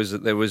me. There was.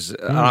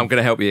 And I'm going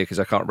to help you because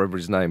I can't remember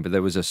his name, but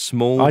there was a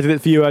small... I did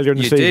it for you earlier in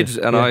the season. You did,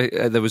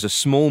 and there was a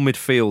small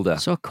midfielder...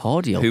 So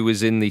cordial. ...who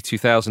was in the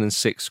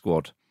 2006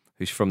 squad,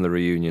 who's from the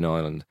Reunion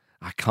Island.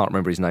 I can't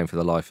remember his name for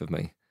the life of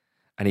me.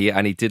 And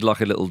he did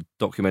like a little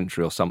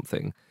documentary or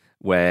something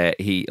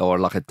or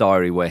like a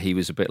diary where he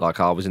was a bit like,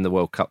 I was in the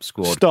World Cup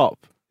squad.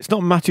 Stop. It's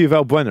not Mathieu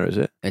Valbuena, is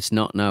it? It's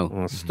not, no.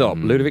 Oh, stop.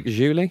 Ludovic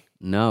Giuly?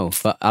 No,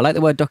 but I like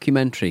the word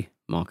documentary,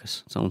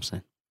 Marcus. That's all I'm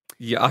saying.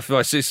 Yeah, I feel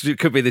like it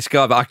could be this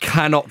guy, but I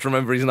cannot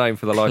remember his name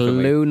for the life of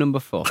me. Clue number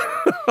 4.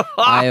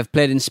 I have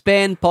played in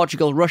Spain,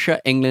 Portugal, Russia,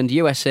 England,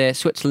 USA,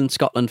 Switzerland,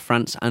 Scotland,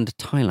 France, and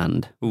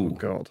Thailand. Oh,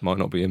 God. Might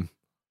not be him.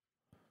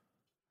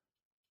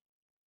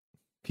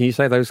 Can you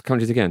say those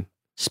countries again?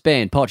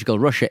 Spain, Portugal,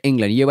 Russia,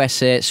 England,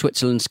 USA,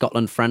 Switzerland,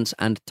 Scotland, France,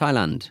 and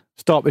Thailand.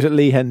 Stop. Is it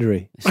Lee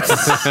Hendry?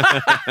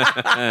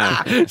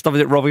 Stop. Is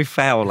it Robbie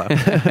Fowler?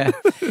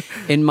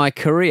 In my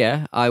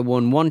career, I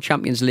won 1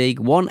 Champions League,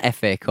 1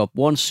 FA Cup,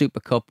 1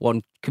 Super Cup,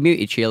 1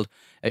 Community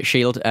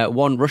Shield,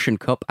 1 Russian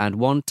Cup, and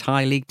 1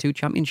 Thai League 2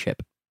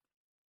 Championship.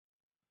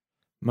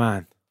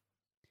 Man.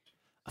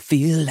 I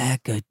feel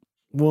like a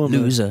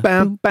loser.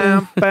 Bam,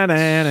 bam,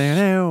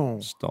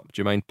 Stop.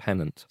 Jermaine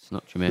Pennant. It's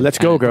not Jermaine Let's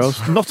go,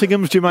 girls.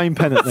 Nottingham's Jermaine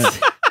Pennant then.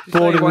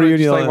 Born in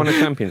Reunion Island. Won a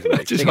Champions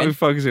League. Just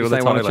focusing on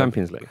the won a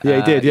Champions League. Yeah,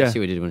 he did, yeah. Yes,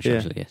 he did win a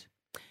Champions League, yes.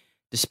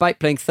 Despite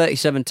playing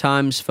 37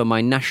 times for my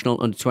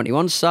national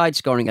under-21 side,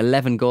 scoring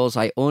 11 goals,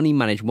 I only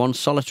managed 1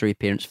 solitary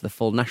appearance for the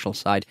full national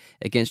side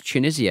against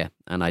Tunisia,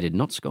 and I did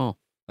not score.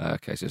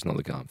 Okay, so it's not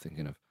the guy I'm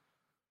thinking of.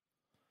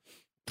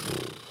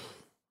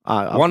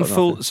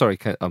 I'm sorry,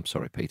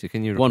 Peter,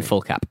 can you repeat? 1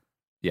 full cap.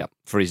 Yeah,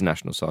 for his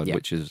national side,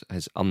 which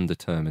has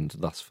undetermined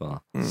thus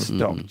far.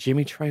 Stop.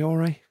 Jimmy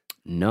Traore?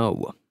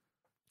 No.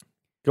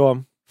 Go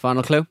on.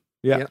 Final clue?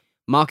 Yeah.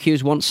 Mark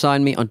Hughes once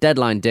signed me on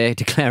deadline day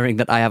declaring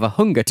that I have a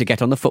hunger to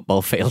get on the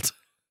football field.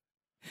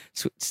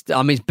 So,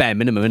 I mean, it's bare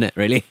minimum, isn't it,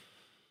 really?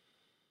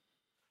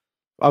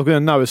 I'm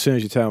going to know as soon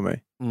as you tell me.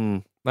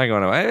 Hang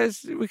on,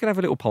 we can have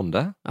a little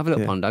ponder. Have a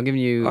little ponder. I'm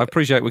giving you... I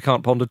appreciate we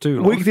can't ponder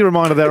too long. Weekly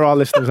reminder, there are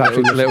listeners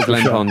actually. A little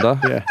Glenn Ponder.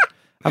 Yeah.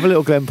 Have a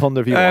little Glenn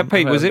Ponder if you want.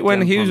 Pete, was it when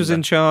Hughes was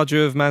in charge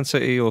of Man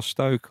City or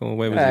Stoke, or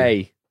where was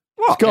he?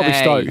 What? It's got to be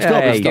Stoke. It's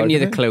got to be Stoke. Giving you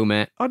the clue,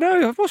 mate. I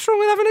know. What's wrong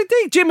with having a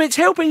dig? Jim, it's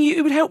helping you.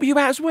 It would help you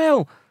out as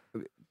well.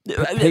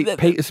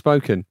 Pete has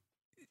spoken.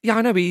 Yeah,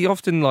 I know, but he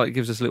often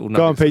gives us little nuggets.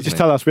 Go on, Pete, just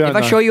tell us. If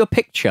I show you a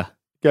picture,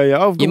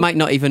 you might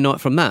not even know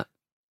it from that.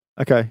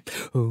 Okay.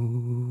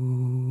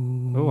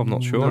 Oh, I'm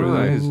not sure who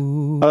that is. I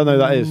don't know who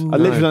that is. I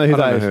literally don't know who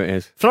that is. Who it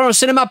is. Florence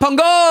Cinema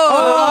Pongo!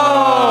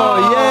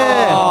 Oh,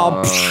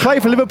 yeah.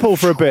 Played for Liverpool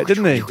for a bit,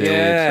 didn't he?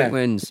 Yeah.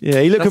 Wins.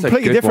 Yeah, he looked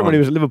completely different when he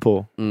was at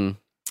Liverpool. Mm.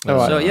 All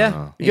right. So,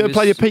 yeah. You going to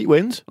play your Pete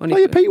wins? Play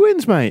your Pete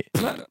wins, mate.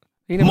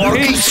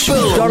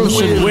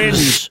 Donaldson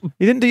wins.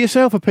 You didn't do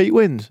yourself a Pete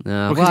wins.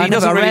 No, because he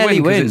doesn't really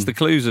win because it's the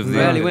clues of the...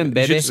 Rarely win,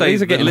 baby. These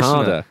are getting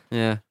harder.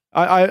 Yeah.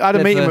 I had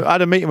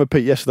a meeting with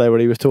Pete yesterday where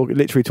he was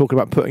literally talking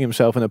about putting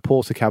himself in a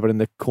porter cabin in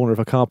the corner of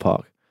a car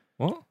park.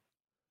 What?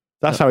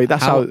 That's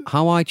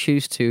how I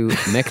choose to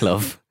make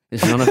love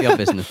It's none of your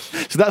business.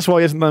 So that's why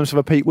he hasn't done himself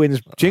a Pete Wins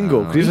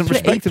jingle, because he doesn't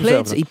respect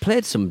himself. He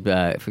played some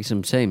for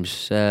some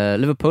teams.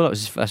 Liverpool, that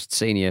was his first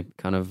senior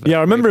kind of... Yeah,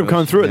 I remember him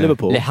coming through at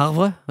Liverpool. Le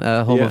Havre,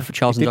 home of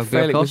Charles and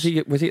Dogby, of course.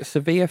 Was he at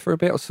Sevilla for a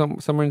bit, or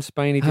somewhere in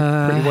Spain? He did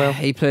pretty well.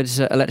 He played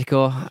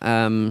Atletico,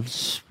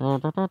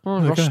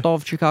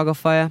 Rostov, Chicago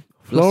Fire.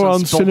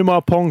 Florence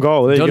Cinema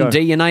Pongo. There you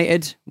Dundee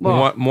United.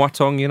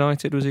 Moitong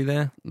United, was he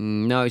there?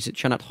 No, he's at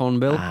Chanat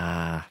Hornbill.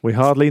 We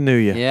hardly knew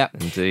you. Yeah.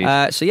 Indeed.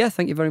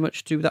 Thank you very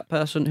much to that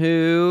person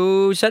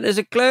who sent us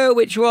a clue,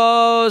 which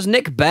was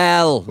Nick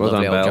Bell. Well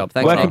Lovely done, old Bell. job.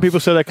 Thanks, Where can people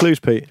say their clues,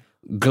 Pete?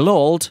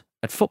 Glawled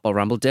at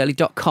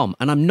footballrambledaily.com,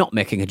 and I'm not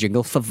making a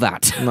jingle for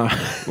that. No.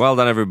 Well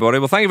done, everybody.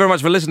 Well, thank you very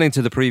much for listening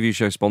to the preview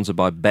show sponsored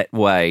by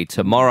Betway.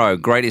 Tomorrow,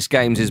 Greatest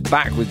Games is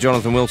back with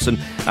Jonathan Wilson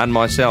and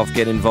myself.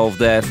 Get involved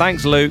there.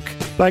 Thanks, Luke.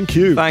 Thank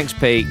you. Thanks,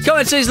 Pete. Come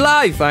and see us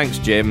live. Thanks,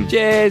 Jim.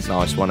 Cheers.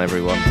 Nice one,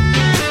 everyone.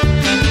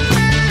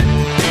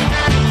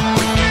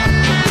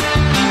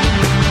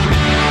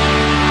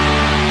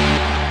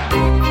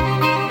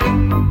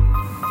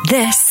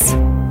 This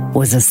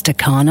was a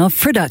Stakhanov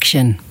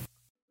production.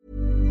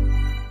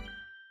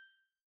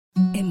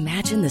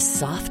 Imagine the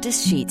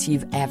softest sheets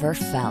you've ever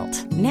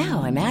felt.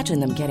 Now imagine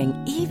them getting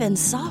even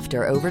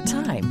softer over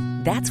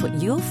time. That's what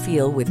you'll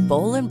feel with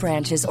Boll &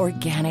 Branch's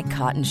organic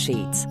cotton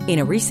sheets. In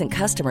a recent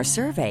customer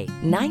survey,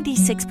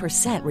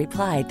 96%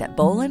 replied that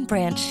Boll &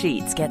 Branch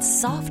sheets get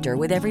softer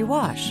with every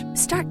wash.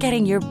 Start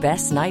getting your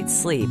best night's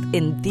sleep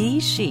in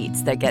these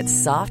sheets that get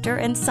softer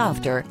and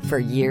softer for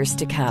years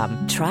to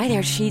come. Try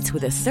their sheets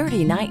with a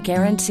 30-night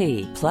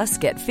guarantee. Plus,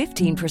 get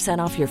 15%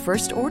 off your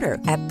first order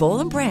at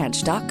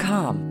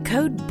bollandbranch.com.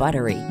 Code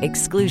BUTTERY.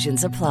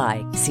 Exclusions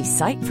apply. See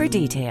site for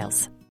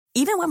details.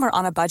 Even when we're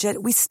on a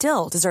budget, we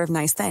still deserve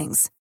nice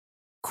things.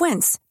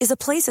 Quince is a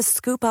place to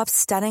scoop up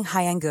stunning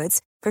high-end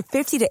goods for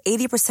 50 to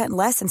 80%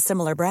 less than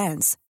similar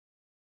brands.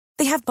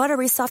 They have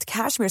buttery soft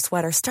cashmere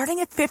sweaters starting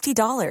at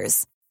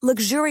 $50,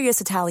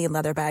 luxurious Italian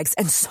leather bags,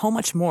 and so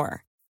much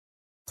more.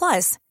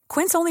 Plus,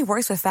 Quince only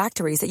works with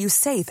factories that use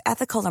safe,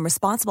 ethical, and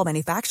responsible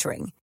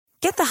manufacturing.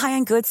 Get the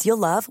high-end goods you'll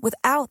love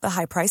without the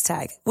high price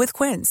tag with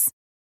Quince.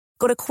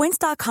 Go to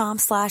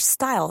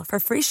quince.com/style for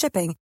free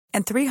shipping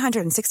and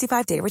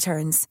 365-day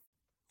returns.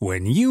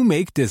 When you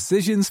make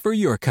decisions for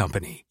your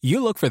company,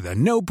 you look for the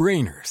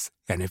no-brainers.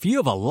 And if you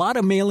have a lot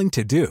of mailing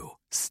to do,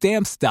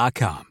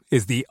 Stamps.com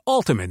is the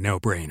ultimate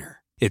no-brainer.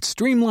 It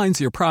streamlines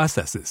your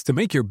processes to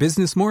make your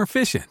business more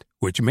efficient,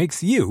 which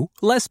makes you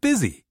less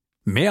busy.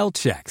 Mail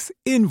checks,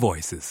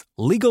 invoices,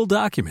 legal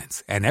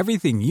documents, and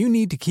everything you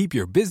need to keep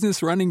your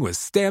business running with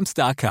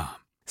Stamps.com.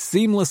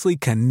 Seamlessly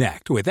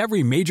connect with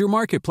every major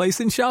marketplace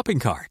and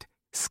shopping cart.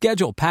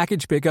 Schedule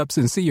package pickups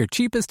and see your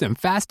cheapest and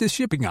fastest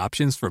shipping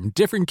options from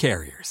different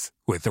carriers.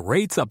 With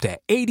rates up to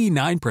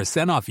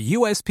 89% off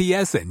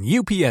USPS and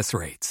UPS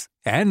rates.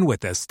 And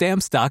with the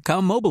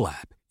Stamps.com mobile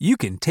app, you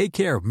can take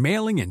care of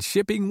mailing and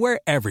shipping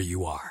wherever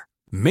you are.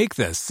 Make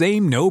the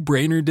same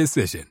no-brainer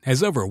decision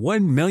as over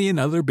 1 million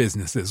other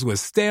businesses with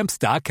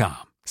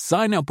Stamps.com.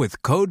 Sign up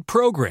with code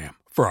PROGRAM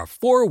for a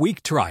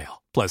 4-week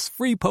trial, plus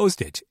free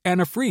postage and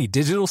a free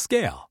digital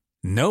scale.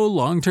 No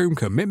long-term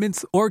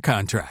commitments or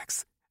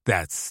contracts.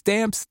 That's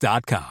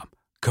Stamps.com.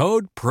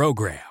 Code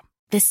PROGRAM.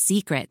 The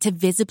secret to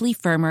visibly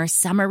firmer,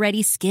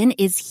 summer-ready skin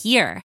is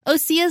here.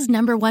 Osea's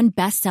 #1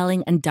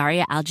 best-selling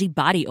Undaria Algae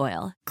Body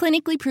Oil.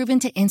 Clinically proven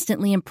to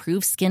instantly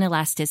improve skin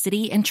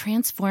elasticity and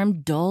transform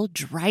dull,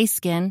 dry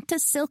skin to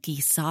silky,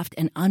 soft,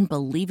 and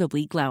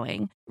unbelievably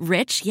glowing.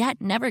 Rich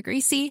yet never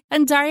greasy,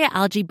 Undaria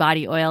Algae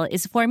Body Oil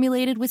is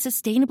formulated with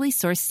sustainably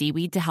sourced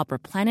seaweed to help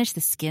replenish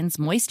the skin's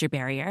moisture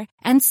barrier,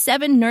 and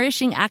 7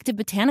 nourishing active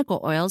botanical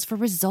oils for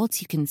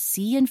results you can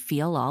see and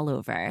feel all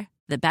over.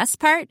 The best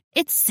part?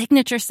 Its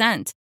signature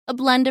scent. A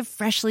blend of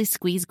freshly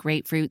squeezed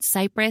grapefruit,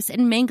 cypress,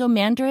 and mango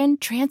mandarin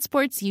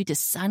transports you to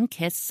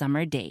sun-kissed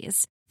summer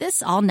days.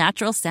 This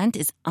all-natural scent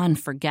is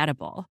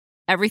unforgettable.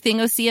 Everything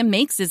Osea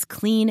makes is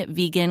clean,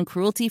 vegan,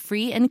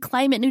 cruelty-free, and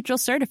climate-neutral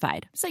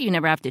certified, so you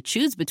never have to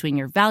choose between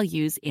your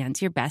values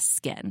and your best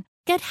skin.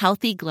 Get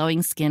healthy,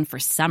 glowing skin for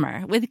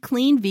summer with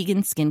clean,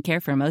 vegan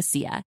skincare from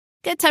Osea.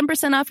 Get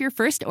 10% off your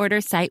first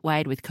order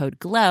site-wide with code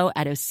GLOW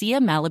at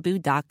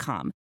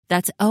OseaMalibu.com.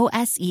 That's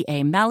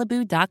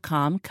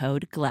OSEAMalibu.com,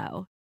 code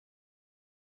GLOW.